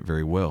understood it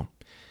very well.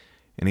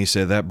 And he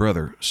said, that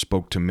brother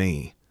spoke to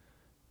me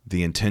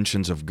the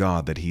intentions of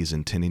God that he's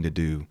intending to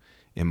do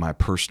in my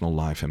personal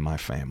life and my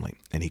family.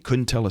 And he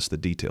couldn't tell us the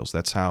details.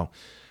 That's how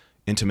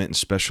intimate and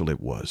special it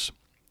was.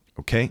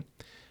 Okay?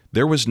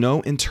 There was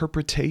no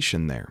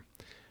interpretation there.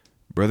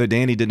 Brother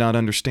Danny did not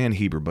understand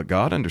Hebrew, but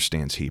God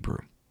understands Hebrew.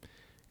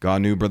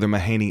 God knew Brother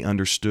Mahaney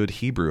understood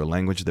Hebrew, a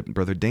language that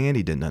Brother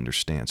Danny didn't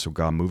understand. So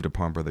God moved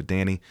upon Brother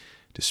Danny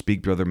to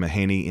speak Brother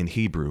Mahaney in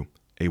Hebrew,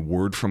 a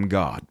word from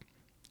God.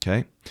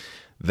 Okay?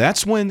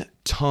 That's when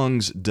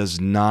tongues does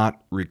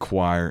not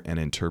require an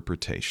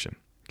interpretation.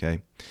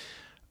 Okay?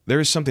 There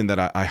is something that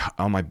I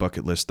on my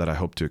bucket list that I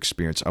hope to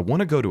experience. I want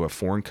to go to a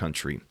foreign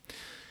country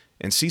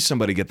and see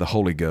somebody get the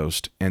Holy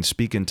Ghost and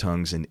speak in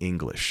tongues in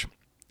English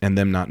and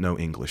them not know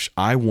English.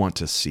 I want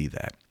to see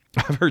that.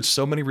 I've heard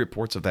so many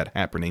reports of that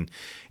happening,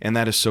 and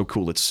that is so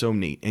cool. It's so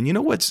neat. And you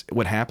know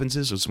what happens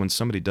is when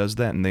somebody does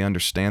that and they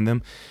understand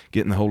them,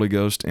 getting the Holy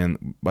Ghost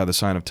and by the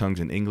sign of tongues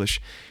in English,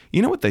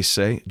 you know what they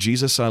say?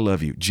 Jesus, I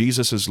love you.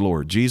 Jesus is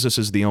Lord. Jesus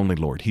is the only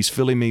Lord. He's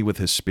filling me with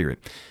His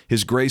Spirit.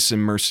 His grace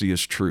and mercy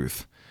is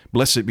truth.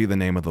 Blessed be the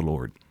name of the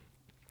Lord.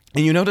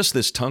 And you notice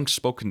this tongue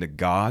spoken to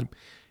God,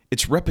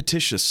 it's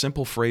repetitious,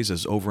 simple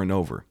phrases over and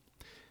over.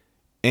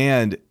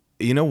 And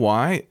you know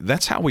why?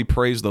 That's how we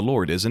praise the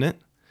Lord, isn't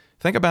it?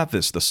 Think about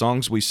this, the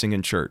songs we sing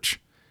in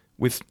church.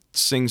 We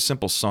sing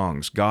simple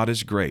songs. God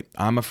is great.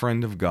 I'm a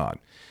friend of God.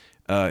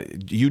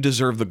 You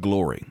deserve the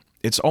glory.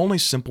 It's only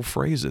simple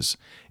phrases.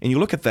 And you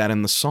look at that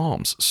in the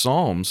Psalms.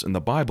 Psalms in the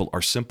Bible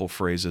are simple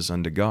phrases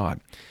unto God.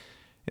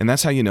 And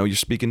that's how you know you're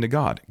speaking to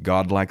God.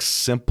 God likes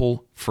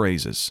simple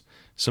phrases.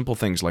 Simple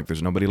things like,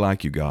 there's nobody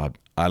like you, God.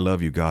 I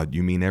love you, God.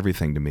 You mean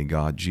everything to me,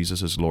 God.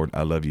 Jesus is Lord.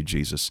 I love you,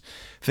 Jesus.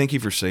 Thank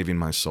you for saving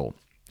my soul.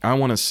 I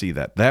want to see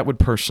that. That would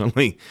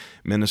personally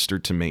minister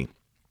to me.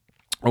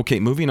 Okay,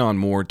 moving on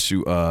more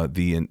to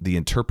the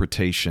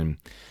interpretation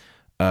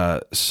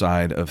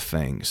side of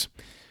things.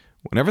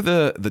 Whenever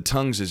the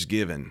tongues is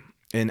given,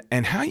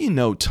 and how you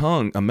know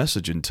a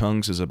message in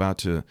tongues is about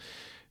to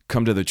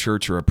come to the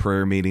church or a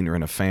prayer meeting or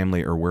in a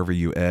family or wherever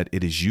you at,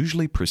 it is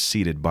usually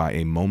preceded by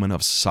a moment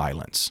of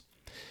silence.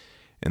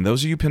 And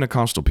those of you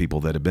Pentecostal people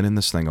that have been in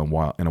this thing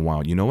in a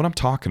while, you know what I'm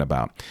talking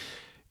about.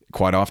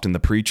 Quite often the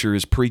preacher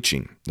is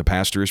preaching, the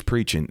pastor is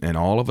preaching, and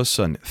all of a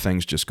sudden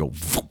things just go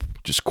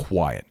just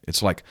quiet.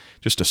 It's like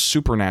just a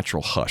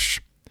supernatural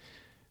hush.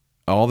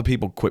 All the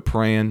people quit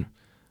praying.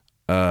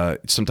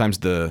 Sometimes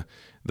the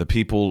The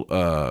people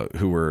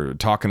who were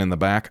talking in the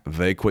back,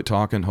 they quit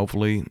talking.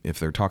 Hopefully, if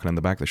they're talking in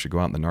the back, they should go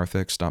out in the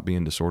narthex, stop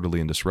being disorderly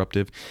and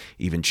disruptive.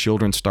 Even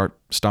children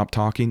stop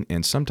talking,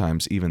 and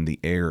sometimes even the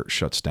air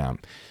shuts down.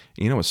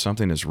 You know what?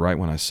 Something is right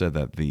when I said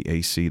that the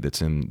AC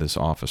that's in this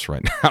office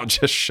right now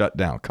just shut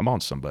down. Come on,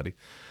 somebody.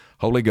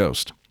 Holy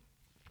Ghost.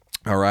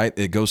 All right,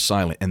 it goes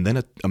silent, and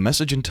then a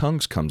message in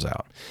tongues comes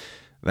out.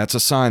 That's a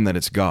sign that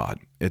it's God.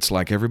 It's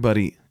like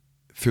everybody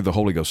through the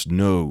Holy Ghost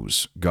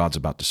knows God's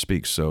about to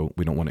speak, so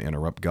we don't want to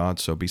interrupt God,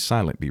 so be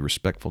silent, be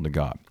respectful to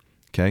God,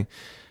 okay?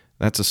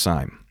 That's a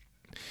sign.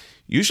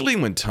 Usually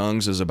when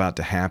tongues is about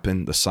to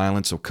happen, the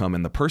silence will come,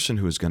 and the person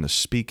who is going to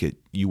speak it,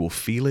 you will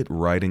feel it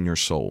right in your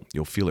soul.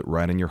 You'll feel it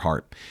right in your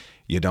heart.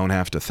 You don't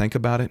have to think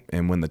about it,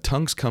 and when the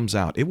tongues comes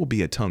out, it will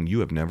be a tongue you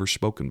have never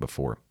spoken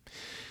before.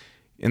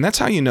 And that's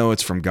how you know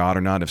it's from God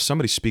or not. If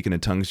somebody's speaking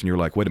in tongues and you're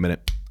like, wait a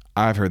minute,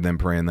 I've heard them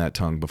pray in that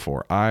tongue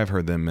before. I've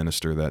heard them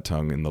minister that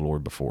tongue in the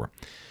Lord before.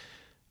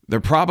 They're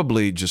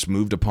probably just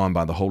moved upon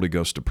by the Holy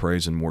Ghost to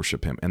praise and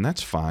worship Him. And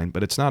that's fine,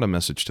 but it's not a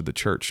message to the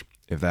church.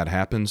 If that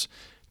happens,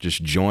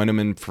 just join them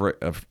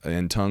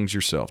in tongues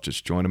yourself.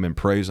 Just join them in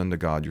praise unto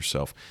God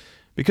yourself.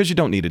 Because you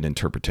don't need an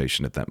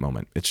interpretation at that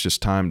moment. It's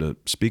just time to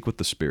speak with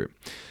the Spirit.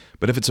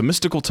 But if it's a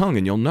mystical tongue,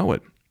 and you'll know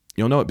it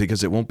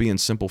because it won't be in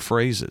simple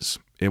phrases.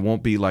 It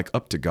won't be like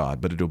up to God,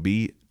 but it'll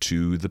be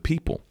to the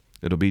people.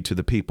 It'll be to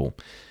the people.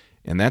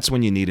 And that's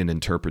when you need an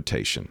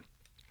interpretation.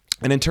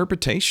 An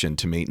interpretation,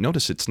 to me,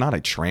 notice it's not a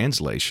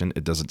translation.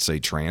 It doesn't say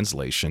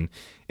translation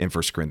in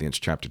 1 Corinthians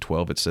chapter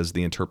 12. It says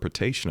the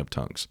interpretation of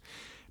tongues,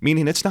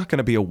 meaning it's not going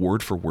to be a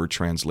word-for-word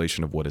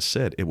translation of what is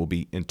said. It will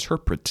be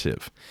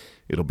interpretive.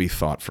 It'll be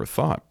thought for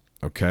thought,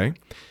 okay?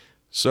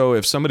 So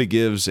if somebody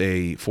gives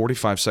a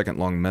 45-second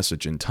long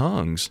message in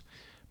tongues,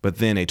 but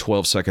then a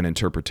 12-second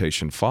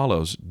interpretation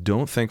follows,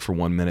 don't think for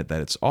 1 minute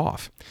that it's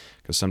off.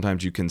 Because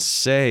sometimes you can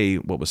say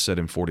what was said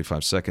in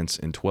 45 seconds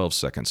in 12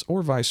 seconds,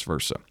 or vice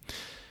versa.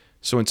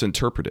 So it's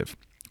interpretive.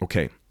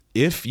 Okay,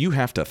 if you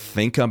have to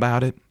think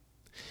about it,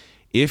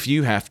 if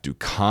you have to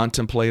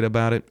contemplate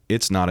about it,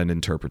 it's not an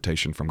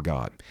interpretation from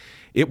God.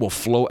 It will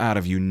flow out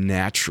of you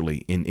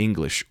naturally in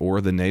English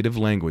or the native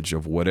language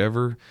of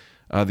whatever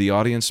the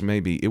audience may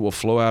be. It will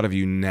flow out of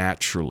you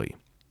naturally,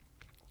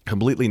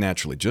 completely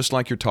naturally, just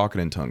like you're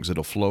talking in tongues.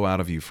 It'll flow out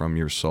of you from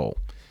your soul.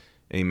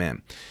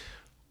 Amen.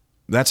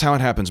 That's how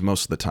it happens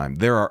most of the time.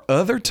 There are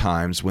other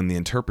times when the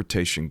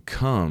interpretation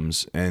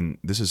comes, and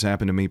this has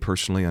happened to me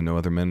personally. I know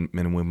other men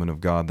and women of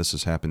God this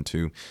has happened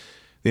to.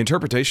 The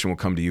interpretation will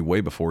come to you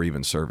way before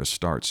even service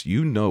starts.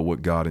 You know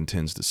what God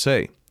intends to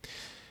say.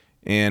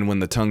 And when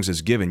the tongues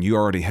is given, you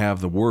already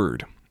have the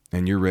word,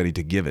 and you're ready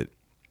to give it.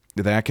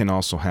 That can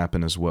also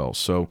happen as well.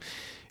 So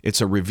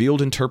it's a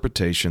revealed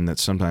interpretation that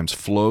sometimes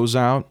flows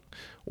out,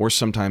 or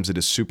sometimes it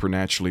is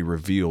supernaturally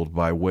revealed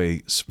by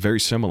way very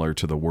similar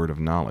to the word of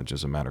knowledge,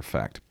 as a matter of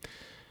fact.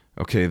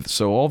 Okay,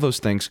 so all those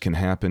things can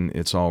happen.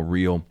 It's all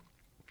real,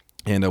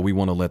 and we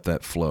want to let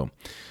that flow.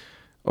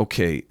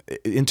 Okay,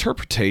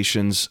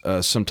 interpretations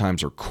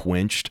sometimes are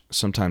quenched.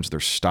 Sometimes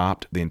they're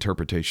stopped. The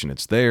interpretation,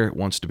 it's there, it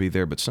wants to be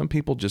there, but some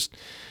people just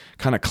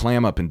kind of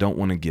clam up and don't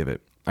want to give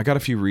it. I got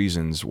a few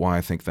reasons why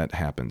I think that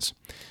happens.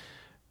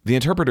 The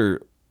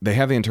interpreter, they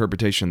have the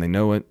interpretation, they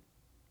know it,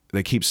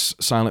 they keep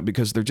silent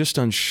because they're just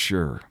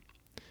unsure.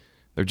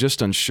 They're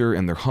just unsure,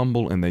 and they're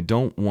humble, and they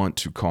don't want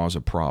to cause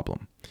a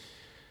problem.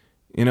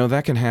 You know,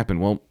 that can happen.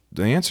 Well,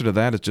 the answer to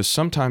that is just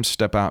sometimes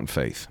step out in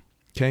faith,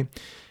 okay?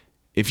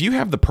 If you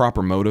have the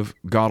proper motive,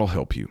 God will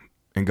help you,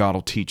 and God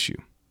will teach you.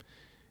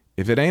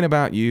 If it ain't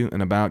about you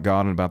and about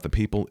God and about the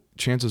people,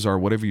 chances are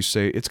whatever you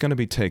say, it's going to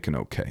be taken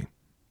okay,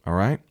 all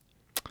right?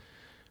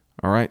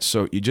 All right,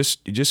 so you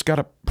just got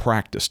to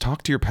practice.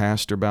 Talk to your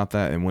pastor about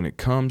that, and when it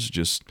comes,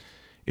 just...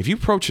 if you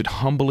approach it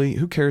humbly,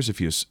 who cares if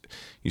you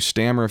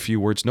stammer a few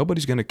words?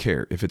 Nobody's going to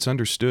care. If it's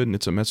understood and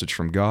it's a message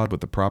from God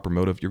with the proper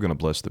motive, you're going to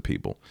bless the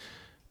people.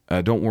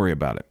 Don't worry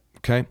about it,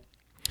 okay?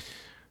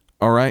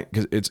 All right?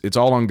 Because it's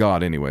all on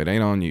God anyway. It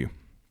ain't on you.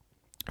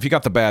 If you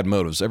got the bad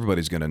motives,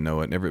 everybody's going to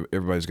know it, and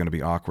everybody's going to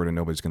be awkward, and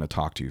nobody's going to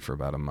talk to you for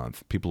about a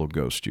month. People will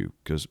ghost you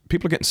because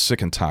people are getting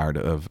sick and tired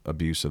of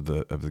abuse of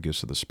the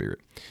gifts of the Spirit.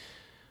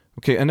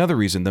 Okay, another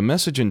reason, the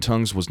message in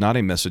tongues was not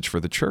a message for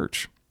the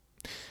church.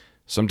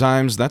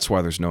 Sometimes that's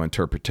why there's no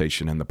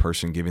interpretation, and the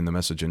person giving the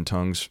message in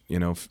tongues,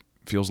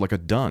 feels like a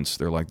dunce.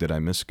 They're like, did I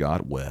miss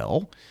God?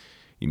 Well,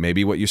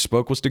 maybe what you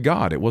spoke was to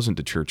God. It wasn't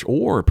to church.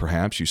 Or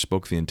perhaps you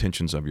spoke the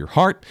intentions of your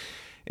heart,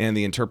 and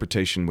the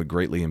interpretation would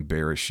greatly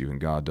embarrass you, and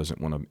God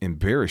doesn't want to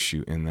embarrass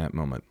you in that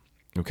moment.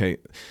 Okay?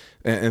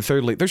 And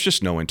thirdly, there's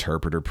just no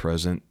interpreter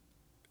present.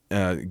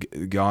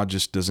 God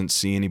just doesn't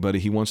see anybody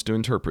he wants to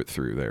interpret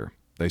through there.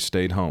 They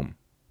stayed home.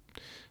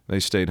 You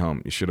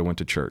should have went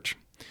to church.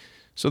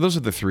 So those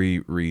are the three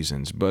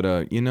reasons.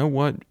 But you know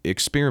what?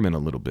 Experiment a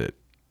little bit.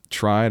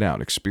 Try it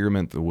out.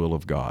 Experiment the will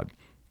of God.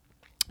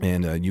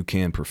 And you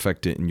can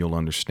perfect it, and you'll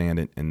understand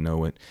it and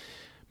know it.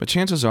 But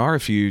chances are,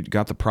 if you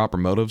got the proper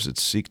motives that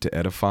seek to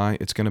edify,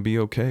 it's going to be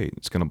okay.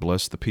 It's going to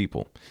bless the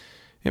people.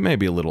 It may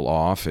be a little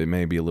off. It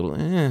may be a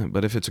little,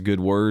 but if it's a good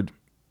word,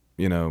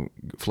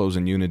 flows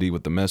in unity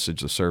with the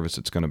message, the service,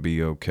 it's going to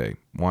be okay.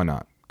 Why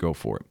not? Go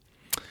for it.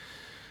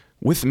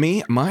 With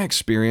me, my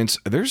experience,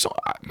 there's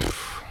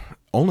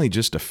only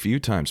just a few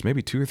times,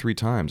 maybe 2 or 3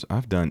 times,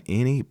 I've done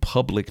any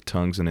public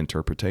tongues and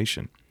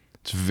interpretation.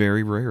 It's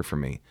very rare for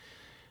me.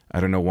 I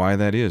don't know why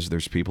that is.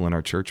 There's people in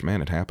our church,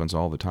 man, it happens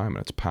all the time, and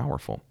it's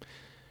powerful.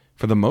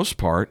 For the most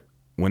part,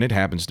 when it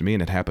happens to me,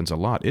 and it happens a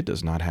lot, it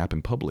does not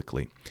happen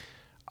publicly.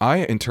 I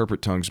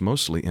interpret tongues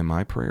mostly in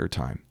my prayer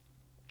time.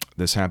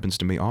 This happens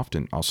to me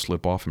often. I'll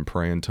slip off and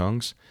pray in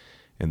tongues,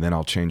 and then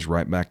I'll change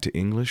right back to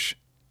English,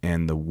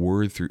 and the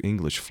word through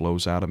English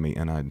flows out of me,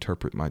 and I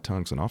interpret my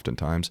tongues. And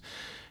oftentimes,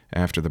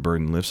 after the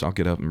burden lifts, I'll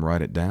get up and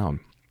write it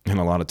down. And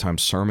a lot of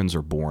times, sermons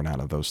are born out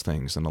of those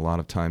things, and a lot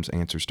of times,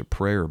 answers to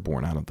prayer are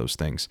born out of those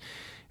things,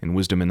 and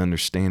wisdom and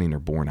understanding are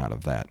born out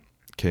of that,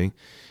 okay?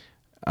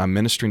 I'm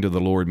ministering to the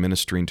Lord,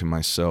 ministering to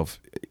myself,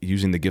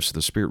 using the gifts of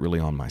the Spirit really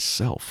on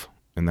myself,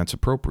 and that's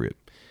appropriate.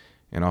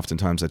 And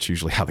oftentimes, that's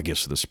usually how the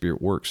gifts of the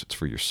Spirit works. It's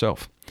for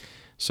yourself.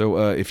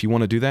 So if you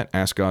want to do that,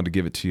 ask God to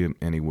give it to you,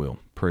 and He will.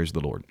 Praise the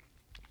Lord.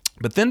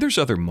 But then there's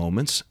other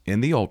moments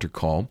in the altar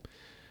call.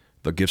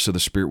 The gifts of the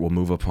Spirit will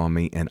move upon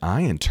me, and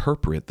I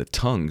interpret the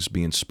tongues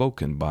being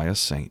spoken by a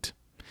saint.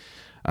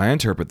 I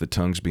interpret the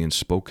tongues being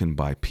spoken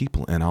by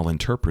people, and I'll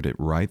interpret it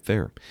right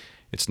there.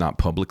 It's not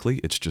publicly.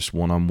 It's just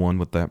one-on-one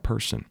with that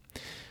person.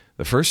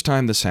 The first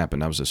time this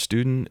happened, I was a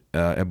student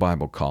at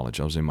Bible college.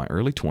 I was in my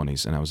early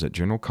 20s, and I was at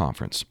General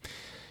Conference.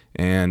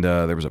 And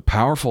there was a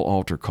powerful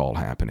altar call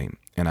happening,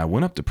 and I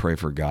went up to pray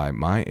for a guy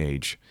my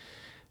age,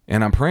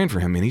 and I'm praying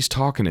for him, and he's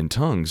talking in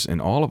tongues, and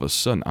all of a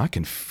sudden, I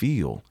can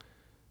feel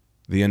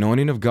the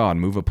anointing of God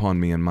move upon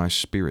me in my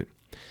spirit.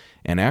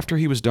 And after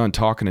he was done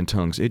talking in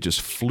tongues, it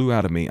just flew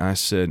out of me. I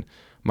said,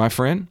 "My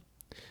friend,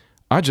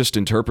 I just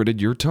interpreted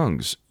your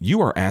tongues.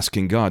 You are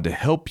asking God to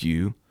help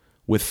you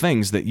with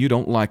things that you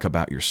don't like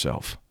about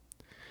yourself."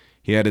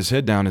 He had his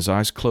head down, his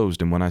eyes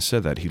closed, and when I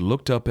said that, he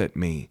looked up at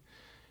me.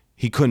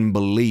 He couldn't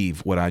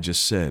believe what I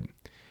just said.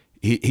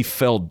 He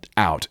fell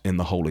out in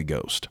the Holy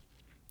Ghost.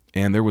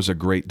 And there was a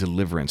great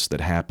deliverance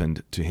that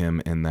happened to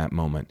him in that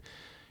moment.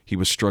 He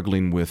was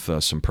struggling with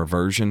some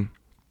perversion,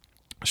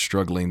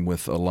 struggling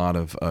with a lot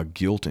of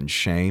guilt and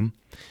shame.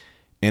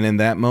 And in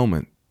that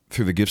moment,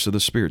 through the gifts of the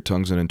Spirit,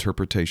 tongues and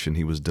interpretation,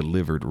 he was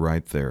delivered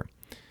right there.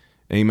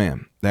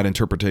 Amen. That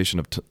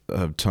interpretation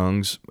of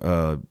tongues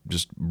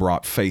just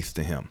brought faith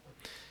to him.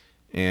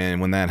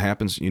 And when that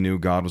happens, you knew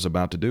God was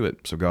about to do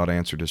it. So God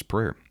answered his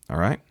prayer. All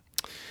right?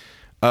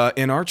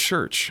 In our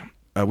church,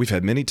 we've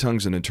had many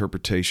tongues and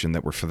interpretation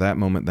that were for that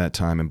moment, that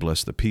time, and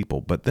bless the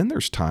people. But then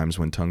there's times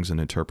when tongues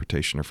and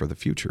interpretation are for the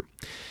future.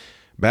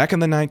 Back in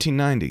the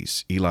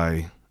 1990s,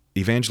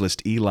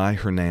 evangelist Eli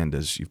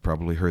Hernandez, you've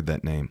probably heard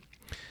that name.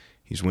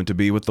 He's went to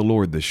be with the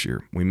Lord this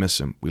year. We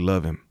miss him. We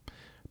love him.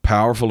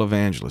 Powerful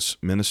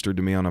evangelist, ministered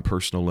to me on a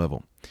personal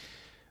level.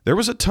 There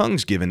was a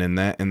tongues given in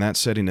that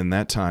setting in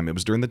that time. It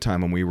was during the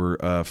time when we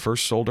were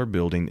first sold our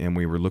building and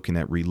we were looking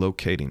at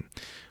relocating.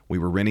 We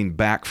were renting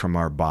back from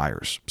our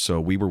buyers. So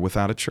we were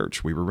without a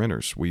church. We were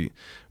renters. We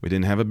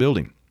didn't have a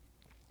building.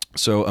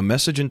 So a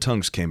message in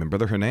tongues came, and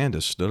Brother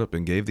Hernandez stood up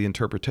and gave the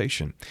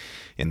interpretation.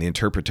 And the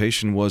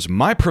interpretation was,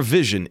 "My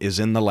provision is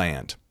in the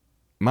land.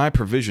 My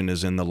provision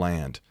is in the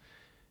land."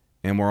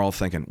 And we're all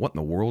thinking, what in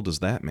the world does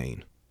that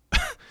mean?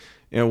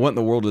 What in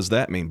the world does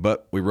that mean?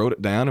 But we wrote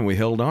it down and we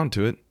held on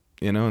to it,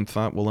 and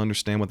thought we'll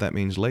understand what that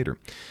means later.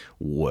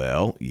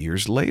 Well,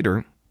 years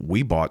later,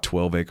 we bought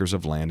 12 acres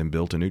of land and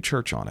built a new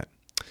church on it.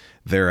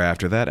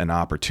 Thereafter that, an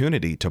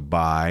opportunity to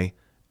buy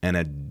an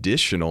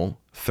additional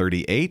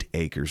 38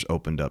 acres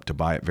opened up to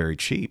buy it very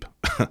cheap.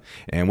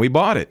 And we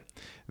bought it.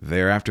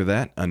 Thereafter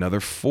that, another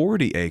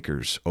 40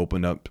 acres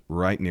opened up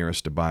right near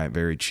us to buy it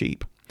very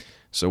cheap.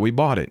 So we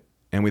bought it.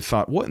 And we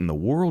thought, what in the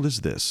world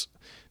is this?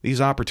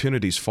 These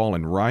opportunities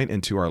falling right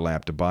into our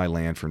lap to buy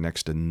land for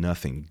next to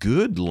nothing.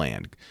 Good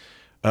land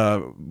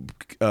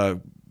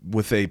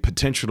with a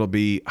potential to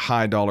be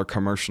high-dollar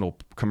commercial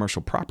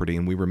property.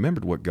 And we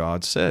remembered what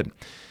God said.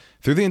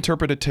 Through the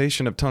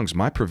interpretation of tongues,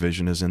 my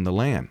provision is in the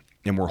land.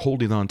 And we're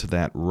holding on to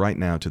that right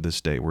now to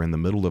this day. We're in the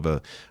middle of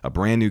a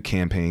brand new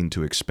campaign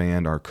to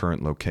expand our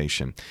current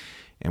location.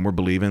 And we're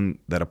believing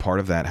that a part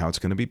of that, how it's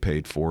going to be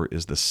paid for,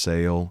 is the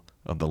sale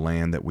of the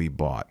land that we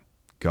bought.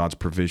 God's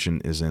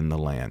provision is in the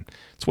land.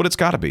 It's what it's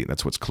got to be.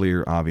 That's what's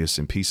clear, obvious,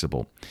 and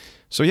peaceable.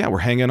 So yeah, we're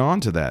hanging on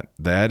to that.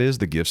 That is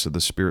the gifts of the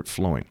Spirit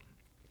flowing.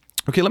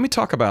 Okay, let me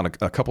talk about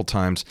a couple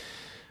times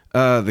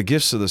the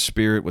gifts of the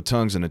Spirit with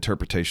tongues and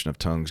interpretation of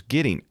tongues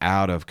getting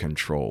out of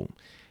control.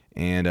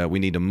 And we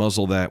need to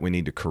muzzle that. We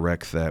need to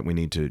correct that. We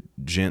need to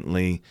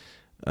gently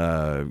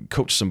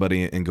coach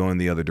somebody and go in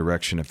the other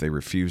direction. If they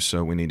refuse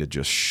so, we need to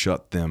just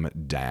shut them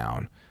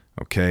down,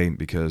 okay?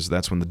 Because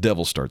that's when the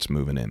devil starts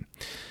moving in.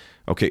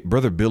 Okay,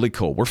 Brother Billy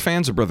Cole. We're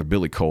fans of Brother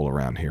Billy Cole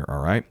around here, all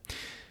right?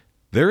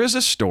 There is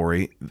a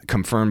story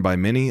confirmed by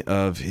many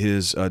of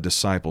his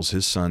disciples,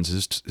 his sons,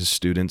 his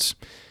students,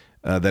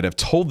 that have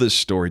told this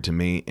story to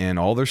me, and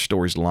all their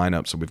stories line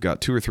up. So we've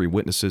got 2 or 3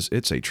 witnesses.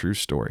 It's a true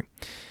story.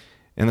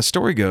 And the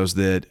story goes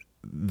that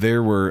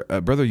there were,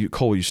 Brother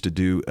Cole used to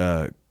do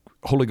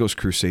Holy Ghost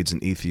crusades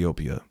in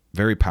Ethiopia.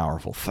 Very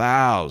powerful.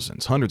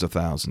 Thousands, hundreds of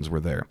thousands were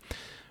there.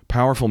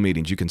 Powerful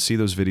meetings. You can see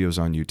those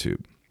videos on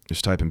YouTube.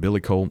 Just type in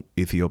Billy Cole,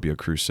 Ethiopia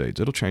Crusades.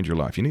 It'll change your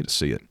life. You need to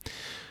see it.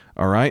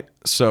 All right?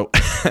 So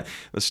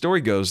the story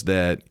goes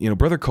that,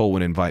 Brother Cole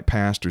would invite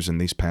pastors, and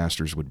these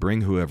pastors would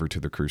bring whoever to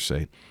the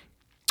crusade.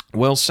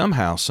 Well,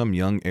 somehow, some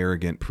young,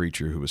 arrogant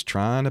preacher who was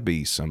trying to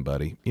be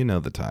somebody, you know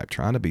the type,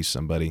 trying to be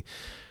somebody,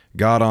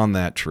 got on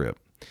that trip.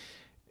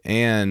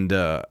 And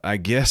I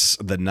guess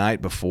the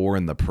night before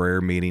in the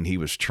prayer meeting, he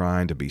was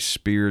trying to be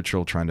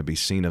spiritual, trying to be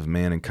seen of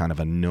men, and kind of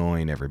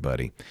annoying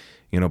everybody.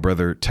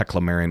 Brother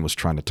Teclamarian was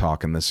trying to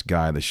talk, and this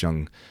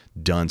young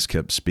dunce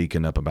kept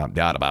speaking up about it,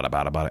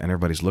 and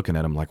everybody's looking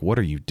at him like, what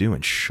are you doing?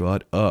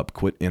 Shut up.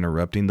 Quit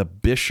interrupting the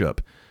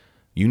bishop.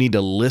 You need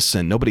to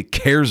listen. Nobody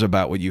cares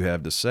about what you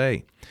have to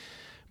say.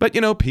 But,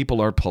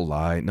 people are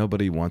polite.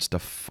 Nobody wants to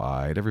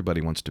fight. Everybody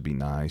wants to be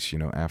nice.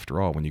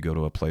 After all, when you go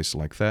to a place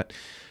like that,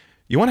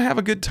 you want to have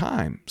a good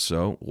time,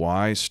 so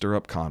why stir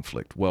up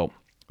conflict? Well,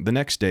 the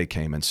next day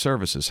came and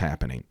service is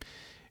happening,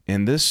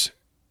 and this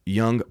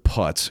young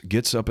putz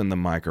gets up in the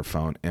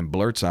microphone and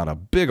blurts out a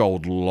big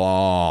old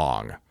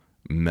long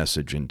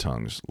message in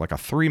tongues, like a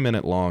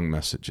 3-minute long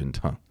message in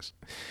tongues.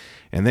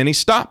 And then he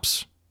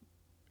stops,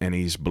 and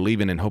he's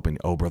believing and hoping,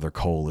 Brother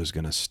Cole is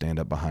going to stand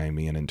up behind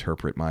me and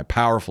interpret my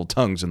powerful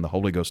tongues, and the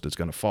Holy Ghost is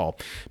going to fall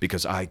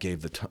because I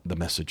gave the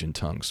message in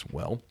tongues.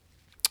 Well,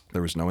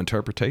 there was no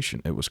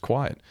interpretation. It was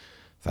quiet.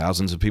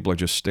 Thousands of people are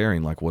just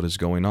staring like, what is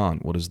going on?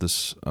 What is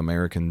this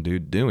American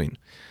dude doing?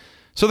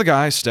 So the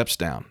guy steps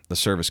down. The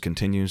service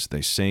continues.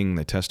 They sing,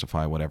 they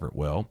testify, whatever.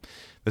 Well,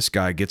 this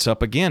guy gets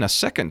up again a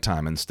second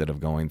time instead of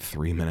going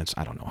 3 minutes.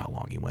 I don't know how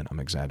long he went. I'm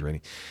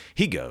exaggerating.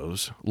 He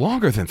goes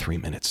longer than 3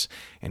 minutes,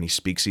 and he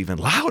speaks even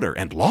louder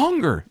and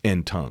longer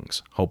in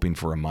tongues, hoping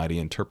for a mighty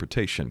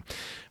interpretation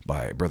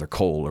by Brother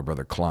Cole or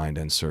Brother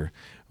Kleindenser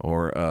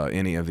or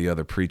any of the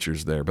other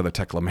preachers there, Brother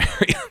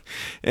Teclamarian.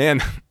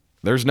 And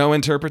there's no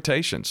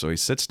interpretation, so he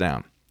sits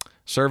down.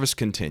 Service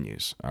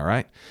continues, all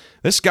right?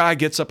 This guy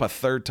gets up a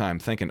third time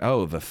thinking,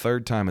 the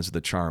third time is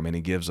the charm, and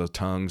he gives the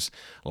tongues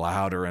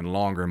louder and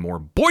longer and more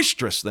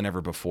boisterous than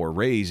ever before,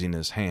 raising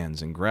his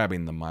hands and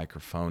grabbing the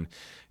microphone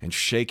and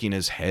shaking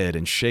his head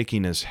and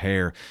shaking his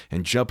hair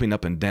and jumping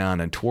up and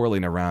down and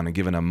twirling around and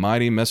giving a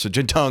mighty message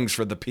in tongues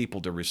for the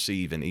people to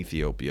receive in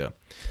Ethiopia.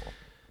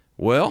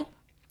 Well,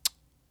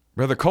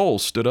 Brother Cole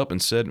stood up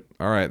and said,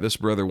 all right, this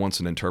brother wants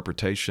an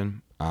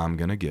interpretation. I'm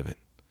going to give it.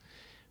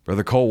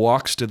 Brother Cole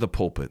walks to the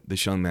pulpit.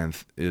 This young man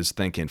is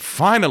thinking,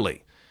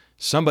 finally,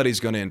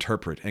 somebody's going to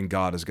interpret and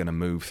God is going to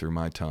move through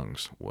my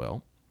tongues.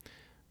 Well,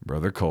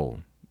 Brother Cole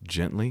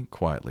gently,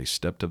 quietly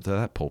stepped up to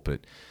that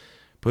pulpit,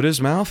 put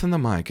his mouth in the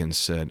mic and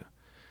said,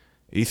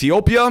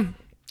 Ethiopia,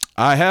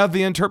 I have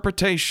the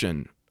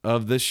interpretation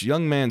of this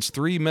young man's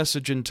 3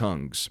 message in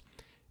tongues.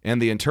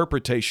 And the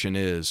interpretation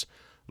is,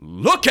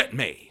 look at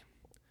me,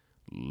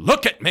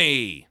 look at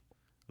me,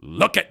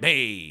 look at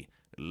me,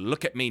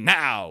 look at me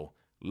now.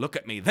 Look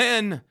at me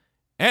then,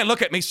 and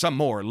look at me some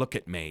more. Look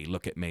at me,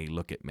 look at me,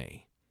 look at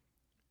me.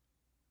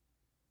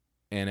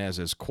 And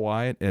as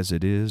quiet as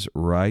it is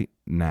right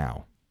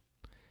now,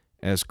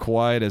 here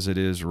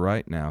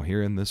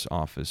in this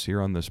office,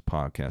 here on this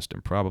podcast,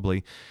 and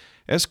probably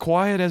as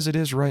quiet as it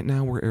is right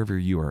now wherever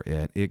you are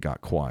at, it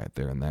got quiet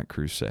there in that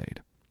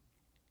crusade.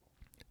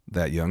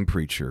 That young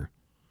preacher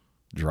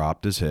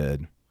dropped his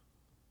head,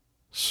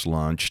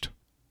 slunched,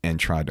 and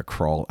tried to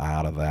crawl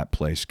out of that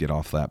place, get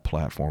off that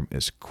platform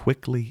as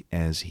quickly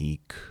as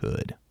he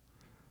could.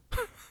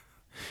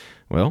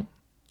 Well,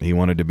 he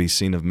wanted to be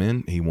seen of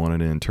men. He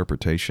wanted an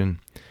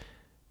interpretation,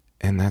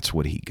 and that's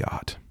what he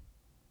got.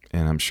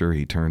 And I'm sure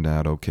he turned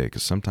out okay,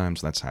 because sometimes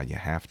that's how you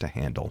have to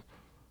handle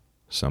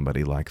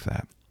somebody like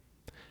that.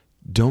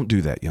 Don't do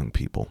that, young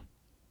people.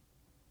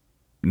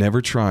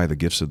 Never try the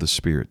gifts of the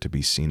Spirit to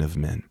be seen of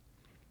men.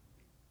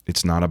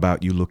 It's not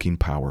about you looking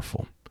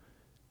powerful.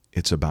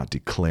 It's about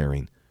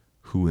declaring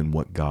who and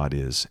what God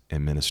is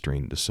and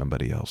ministering to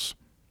somebody else.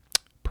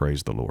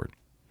 Praise the Lord.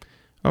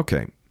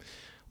 Okay,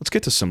 let's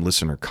get to some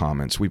listener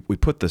comments. We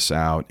put this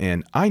out,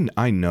 and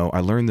I know,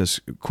 I learned this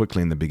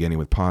quickly in the beginning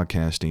with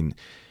podcasting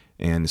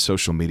and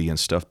social media and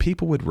stuff.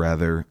 People would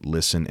rather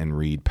listen and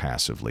read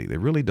passively. They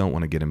really don't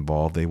want to get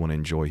involved. They want to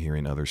enjoy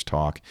hearing others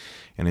talk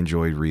and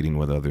enjoy reading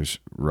what others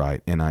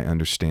write. And I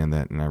understand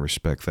that, and I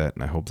respect that,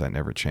 and I hope that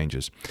never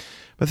changes.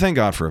 But thank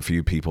God for a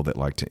few people that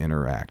like to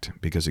interact,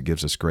 because it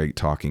gives us great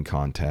talking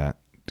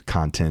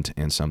content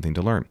and something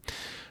to learn.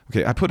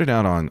 Okay, I put it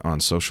out on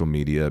social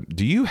media.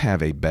 Do you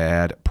have a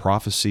bad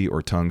prophecy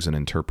or tongues and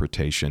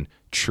interpretation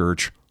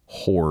church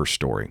horror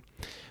story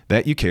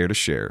that you care to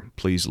share?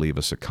 Please leave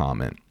us a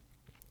comment.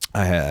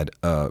 I had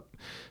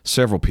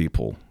several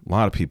people, a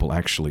lot of people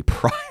actually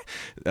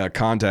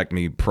contact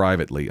me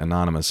privately,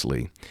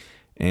 anonymously,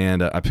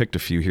 and I picked a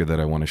few here that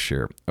I want to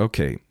share.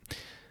 Okay,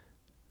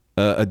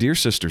 a dear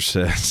sister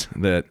says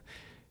that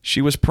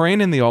she was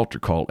praying in the altar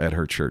call at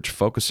her church,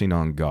 focusing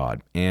on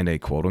God, and a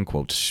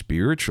quote-unquote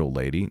spiritual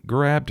lady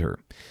grabbed her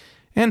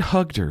and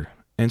hugged her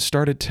and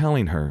started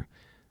telling her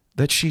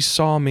that she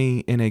saw me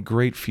in a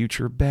great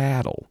future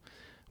battle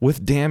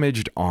with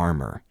damaged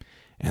armor,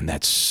 and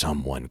that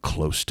someone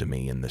close to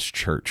me in this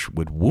church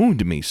would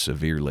wound me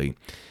severely,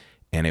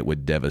 and it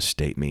would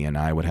devastate me, and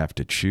I would have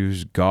to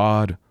choose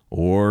God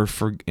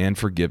and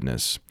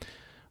forgiveness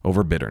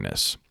over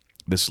bitterness.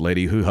 This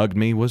lady who hugged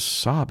me was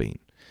sobbing.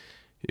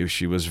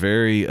 She was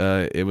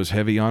it was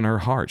heavy on her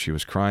heart. She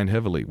was crying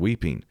heavily,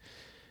 weeping.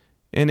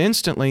 And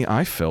instantly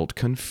I felt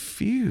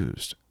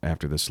confused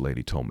after this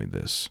lady told me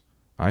this.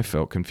 I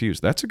felt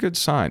confused. That's a good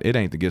sign. It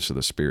ain't the gifts of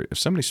the Spirit. If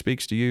somebody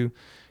speaks to you,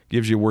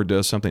 gives you a word,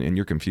 does something, and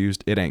you're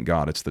confused, it ain't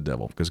God, it's the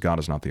devil, because God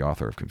is not the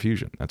author of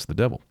confusion. That's the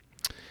devil.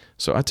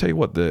 So I tell you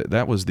what,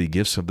 that was the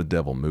gifts of the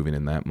devil moving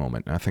in that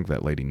moment. And I think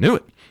that lady knew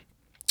it.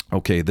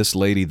 Okay, this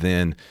lady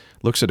then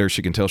looks at her.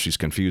 She can tell she's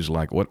confused,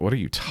 like, what are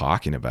you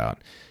talking about?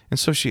 And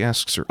so she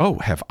asks her, oh,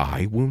 have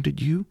I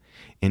wounded you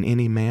in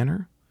any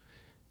manner?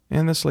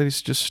 And this lady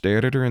just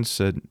stared at her and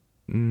said,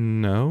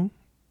 no,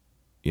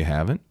 you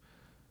haven't.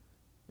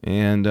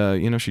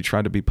 And, she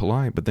tried to be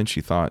polite, but then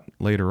she thought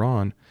later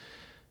on,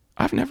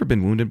 I've never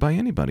been wounded by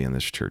anybody in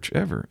this church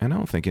ever, and I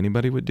don't think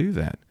anybody would do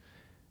that.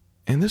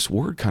 And this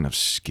word kind of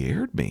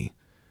scared me,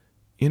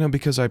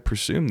 because I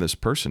presumed this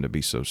person to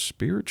be so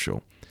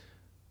spiritual.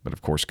 But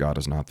of course, God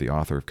is not the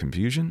author of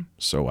confusion,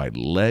 so I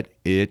let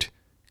it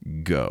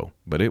go.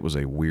 But it was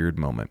a weird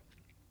moment.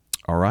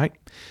 All right?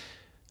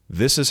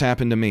 This has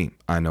happened to me.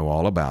 I know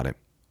all about it.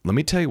 Let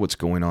me tell you what's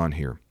going on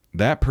here.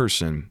 That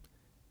person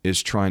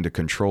is trying to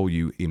control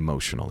you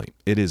emotionally.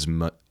 It is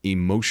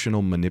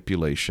emotional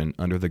manipulation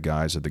under the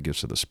guise of the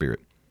gifts of the Spirit.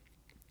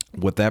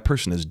 What that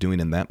person is doing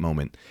in that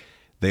moment,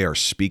 they are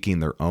speaking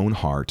their own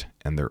heart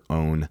and their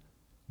own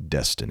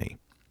destiny.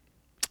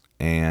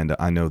 And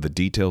I know the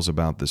details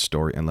about this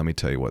story, and let me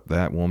tell you what,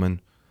 that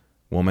woman,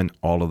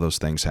 all of those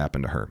things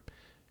happened to her.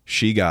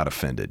 She got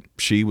offended.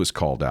 She was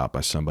called out by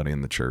somebody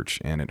in the church,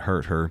 and it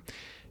hurt her,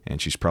 and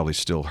she's probably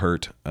still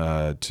hurt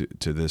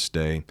to this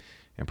day,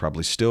 and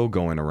probably still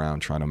going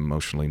around trying to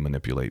emotionally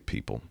manipulate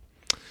people.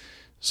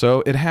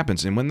 So it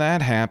happens, and when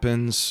that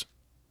happens,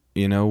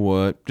 you know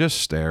what? Just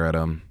stare at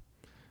them.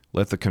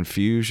 Let the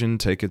confusion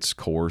take its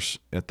course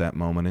at that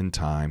moment in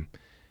time,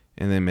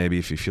 and then maybe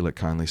if you feel it,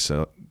 kindly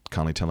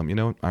tell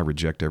them, I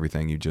reject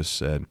everything you just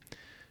said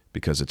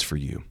because it's for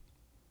you.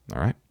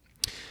 All right?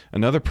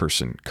 Another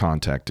person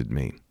contacted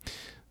me.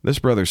 This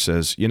brother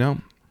says,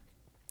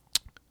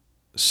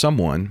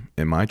 someone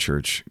in my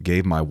church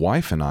gave my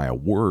wife and I a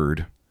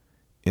word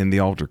in the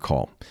altar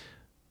call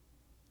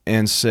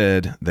and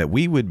said that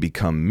we would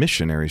become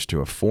missionaries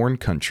to a foreign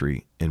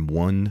country in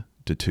 1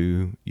 to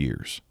 2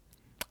 years.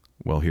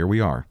 Well, here we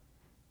are.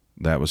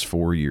 That was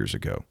 4 years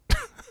ago.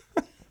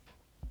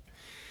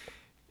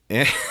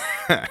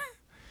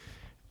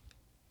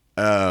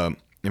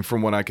 And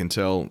from what I can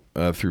tell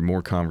through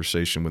more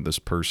conversation with this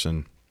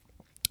person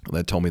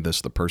that told me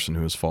this, the person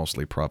who is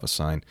falsely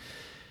prophesying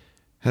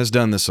has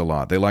done this a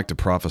lot. They like to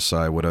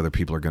prophesy what other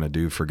people are going to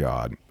do for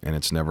God, and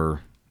it's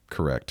never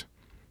correct.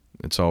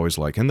 It's always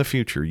like, in the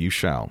future, you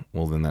shall.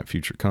 Well, then that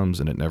future comes,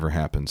 and it never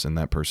happens, and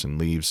that person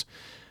leaves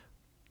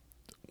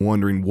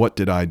wondering, what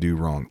did I do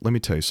wrong? Let me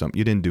tell you something.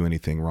 You didn't do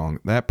anything wrong.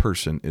 That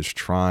person is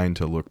trying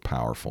to look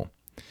powerful.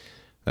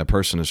 That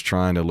person is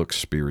trying to look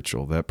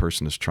spiritual. That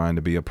person is trying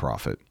to be a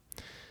prophet.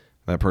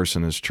 That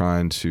person is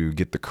trying to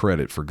get the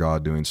credit for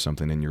God doing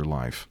something in your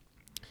life.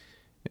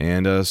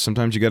 And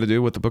sometimes you got to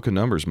do what the book of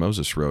Numbers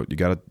Moses wrote. You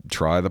got to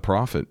try the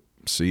prophet,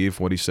 see if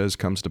what he says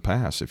comes to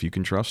pass, if you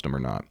can trust him or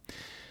not.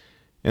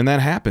 And that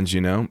happens,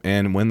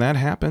 And when that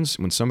happens,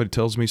 when somebody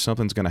tells me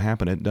something's going to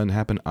happen, it doesn't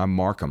happen, I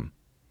mark them.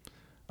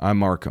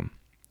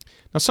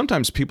 Now,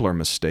 sometimes people are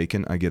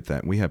mistaken. I get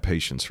that. We have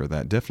patience for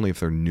that. Definitely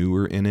if they're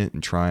newer in it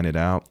and trying it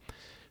out,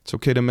 it's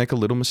okay to make a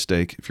little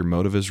mistake. If your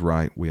motive is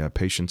right, we have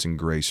patience and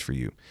grace for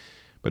you.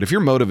 But if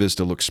your motive is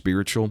to look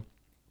spiritual,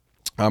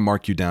 I'll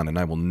mark you down and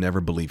I will never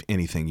believe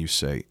anything you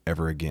say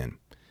ever again.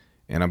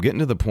 And I'm getting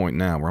to the point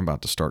now where I'm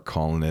about to start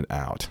calling it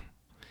out.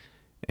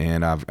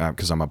 And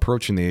because I'm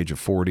approaching the age of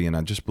 40, and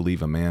I just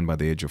believe a man by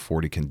the age of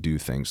 40 can do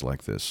things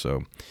like this.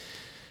 So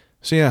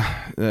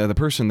yeah, the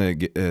person that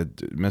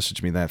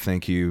messaged me that,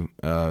 thank you.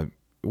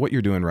 What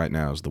you're doing right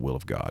now is the will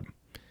of God.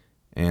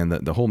 And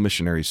the whole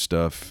missionary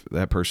stuff,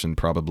 that person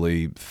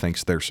probably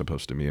thinks they're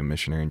supposed to be a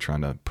missionary and trying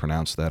to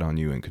pronounce that on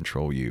you and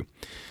control you.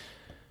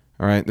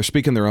 All right, they're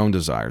speaking their own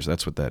desires.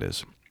 That's what that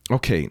is.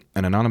 Okay,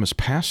 an anonymous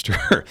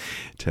pastor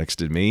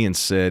texted me and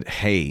said,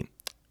 hey,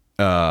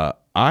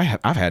 I've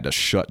had to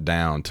shut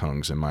down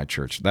tongues in my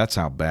church. That's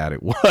how bad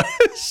it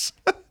was.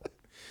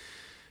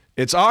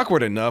 It's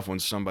awkward enough when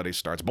somebody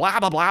starts blah,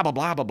 blah, blah, blah,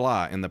 blah, blah,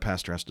 blah, and the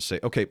pastor has to say,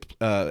 okay,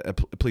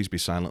 please be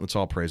silent. Let's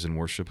all praise and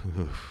worship.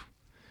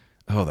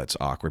 Oh, that's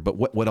awkward. But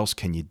what else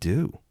can you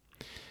do?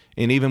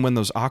 And even when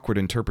those awkward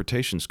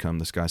interpretations come,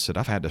 this guy said,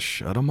 I've had to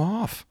shut them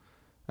off.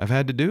 I've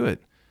had to do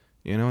it.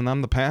 And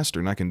I'm the pastor,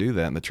 and I can do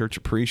that, and the church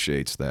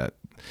appreciates that.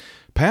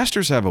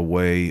 Pastors have a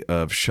way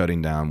of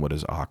shutting down what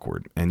is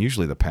awkward, and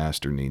usually the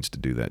pastor needs to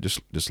do that.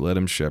 Just let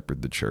him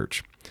shepherd the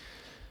church.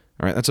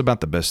 All right, that's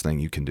about the best thing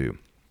you can do.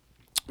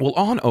 Well,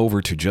 on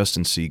over to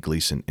Justin C.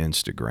 Gleason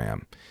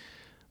Instagram.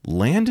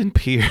 Landon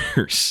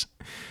Pierce,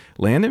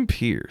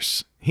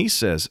 he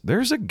says,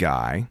 there's a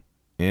guy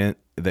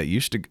that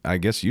used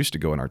to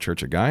go in our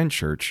church, a guy in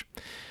church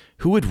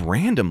who would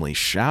randomly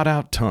shout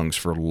out tongues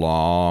for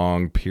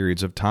long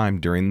periods of time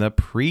during the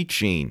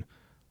preaching.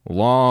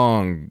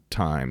 Long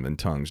time in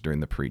tongues during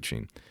the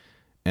preaching.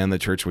 And the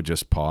church would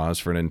just pause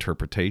for an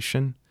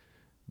interpretation,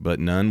 but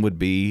none would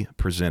be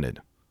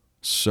presented.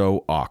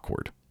 So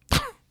awkward.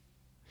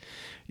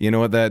 You know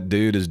what that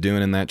dude is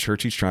doing in that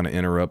church? He's trying to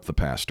interrupt the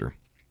pastor.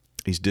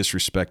 He's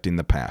disrespecting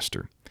the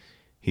pastor.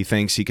 He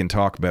thinks he can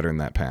talk better than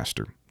that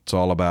pastor. It's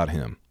all about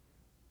him.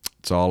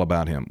 It's all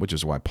about him, which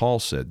is why Paul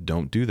said,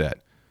 don't do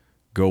that.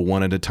 Go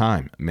one at a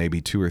time,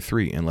 maybe two or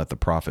three, and let the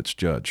prophets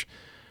judge.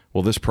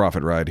 Well, this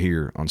prophet right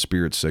here on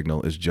Spirit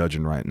Signal is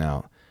judging right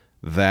now.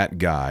 That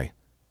guy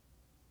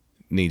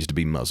needs to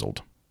be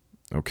muzzled,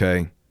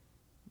 okay?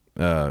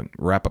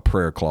 Wrap a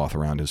prayer cloth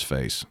around his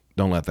face.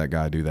 Don't let that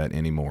guy do that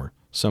anymore.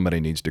 Somebody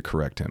needs to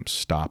correct him.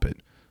 Stop it.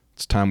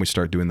 It's time we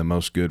start doing the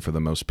most good for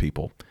the most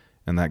people.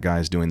 And that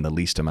guy's doing the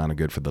least amount of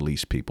good for the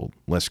least people.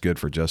 Less good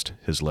for just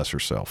his lesser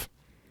self.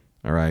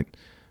 All right?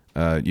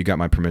 You got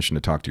my permission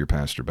to talk to your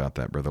pastor about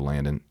that, Brother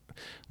Landon.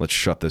 Let's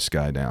shut this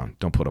guy down.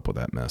 Don't put up with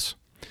that mess.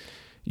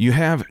 You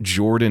have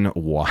Jordan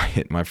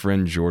Wyatt, my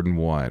friend Jordan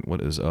Wyatt.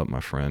 What is up, my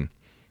friend?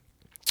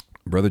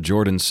 Brother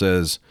Jordan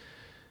says,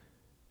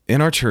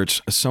 in our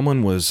church,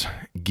 someone was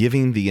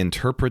giving the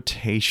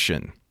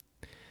interpretation,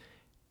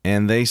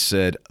 and they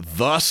said,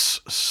 "Thus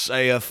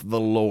saith the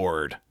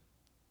Lord."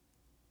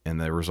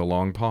 And there was a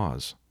long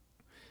pause.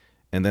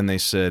 And then they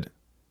said,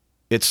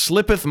 "It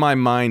slippeth my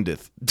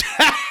mindeth."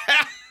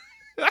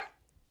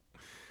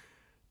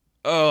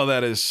 Oh,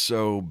 that is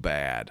so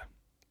bad.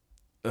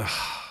 Ugh.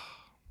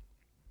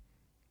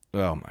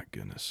 Oh, my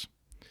goodness.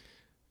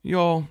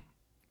 Y'all,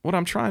 what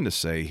I'm trying to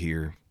say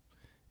here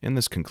in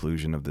this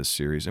conclusion of this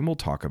series, and we'll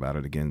talk about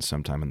it again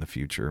sometime in the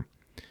future,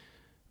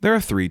 there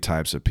are three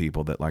types of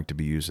people that like to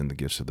be used in the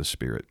gifts of the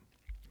Spirit.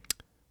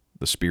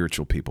 The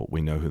spiritual people,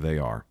 we know who they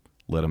are.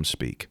 Let them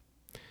speak.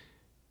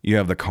 You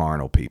have the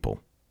carnal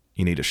people.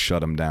 You need to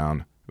shut them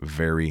down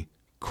very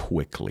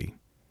quickly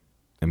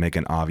and make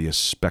an obvious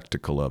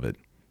spectacle of it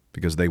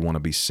because they want to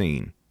be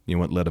seen. You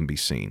know what? Let them be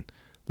seen.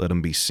 Let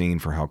them be seen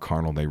for how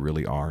carnal they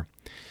really are.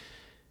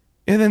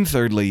 And then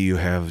thirdly, you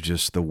have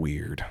just the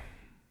weird.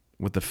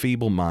 With the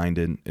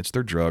feeble-minded, it's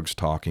their drugs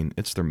talking.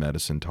 It's their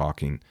medicine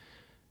talking.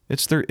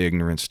 It's their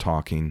ignorance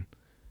talking.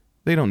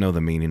 They don't know the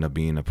meaning of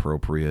being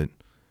appropriate.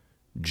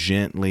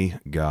 Gently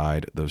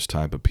guide those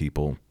type of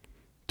people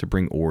to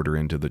bring order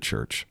into the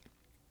church.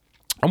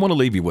 I want to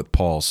leave you with what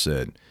Paul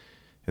said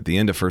at the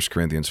end of 1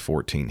 Corinthians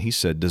 14. He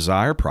said,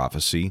 "Desire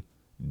prophecy,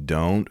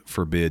 don't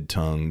forbid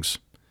tongues,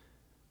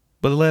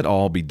 but let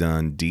all be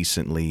done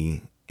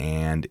decently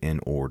and in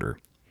order."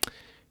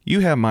 You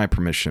have my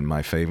permission,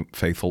 my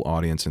faithful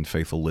audience and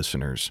faithful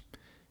listeners.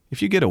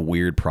 If you get a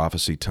weird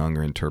prophecy, tongue,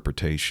 or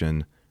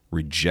interpretation,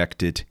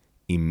 reject it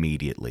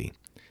immediately.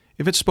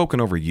 If it's spoken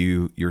over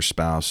you, your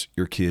spouse,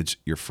 your kids,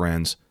 your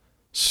friends,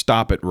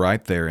 stop it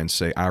right there and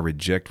say, "I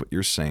reject what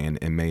you're saying,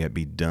 and may it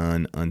be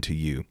done unto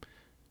you."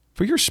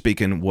 For you're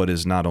speaking what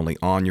is not only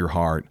on your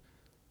heart,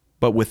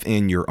 but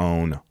within your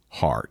own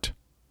heart.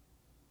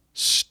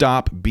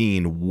 Stop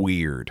being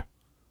weird.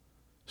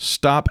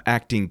 Stop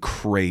acting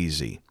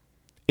crazy.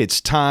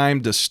 It's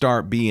time to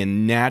start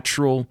being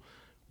natural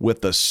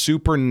with the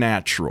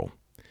supernatural.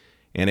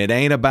 And it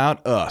ain't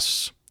about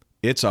us.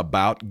 It's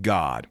about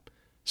God.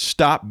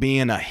 Stop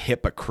being a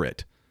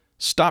hypocrite.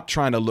 Stop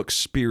trying to look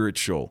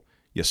spiritual.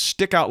 You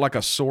stick out like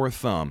a sore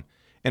thumb,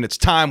 and it's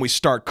time we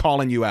start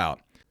calling you out.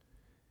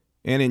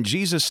 And in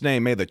Jesus'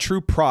 name, may the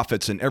true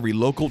prophets in every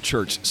local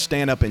church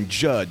stand up and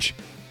judge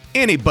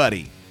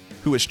anybody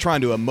who is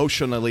trying to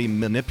emotionally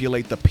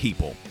manipulate the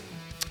people.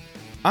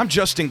 I'm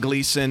Justin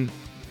Gleason,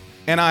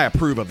 and I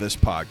approve of this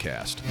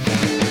podcast.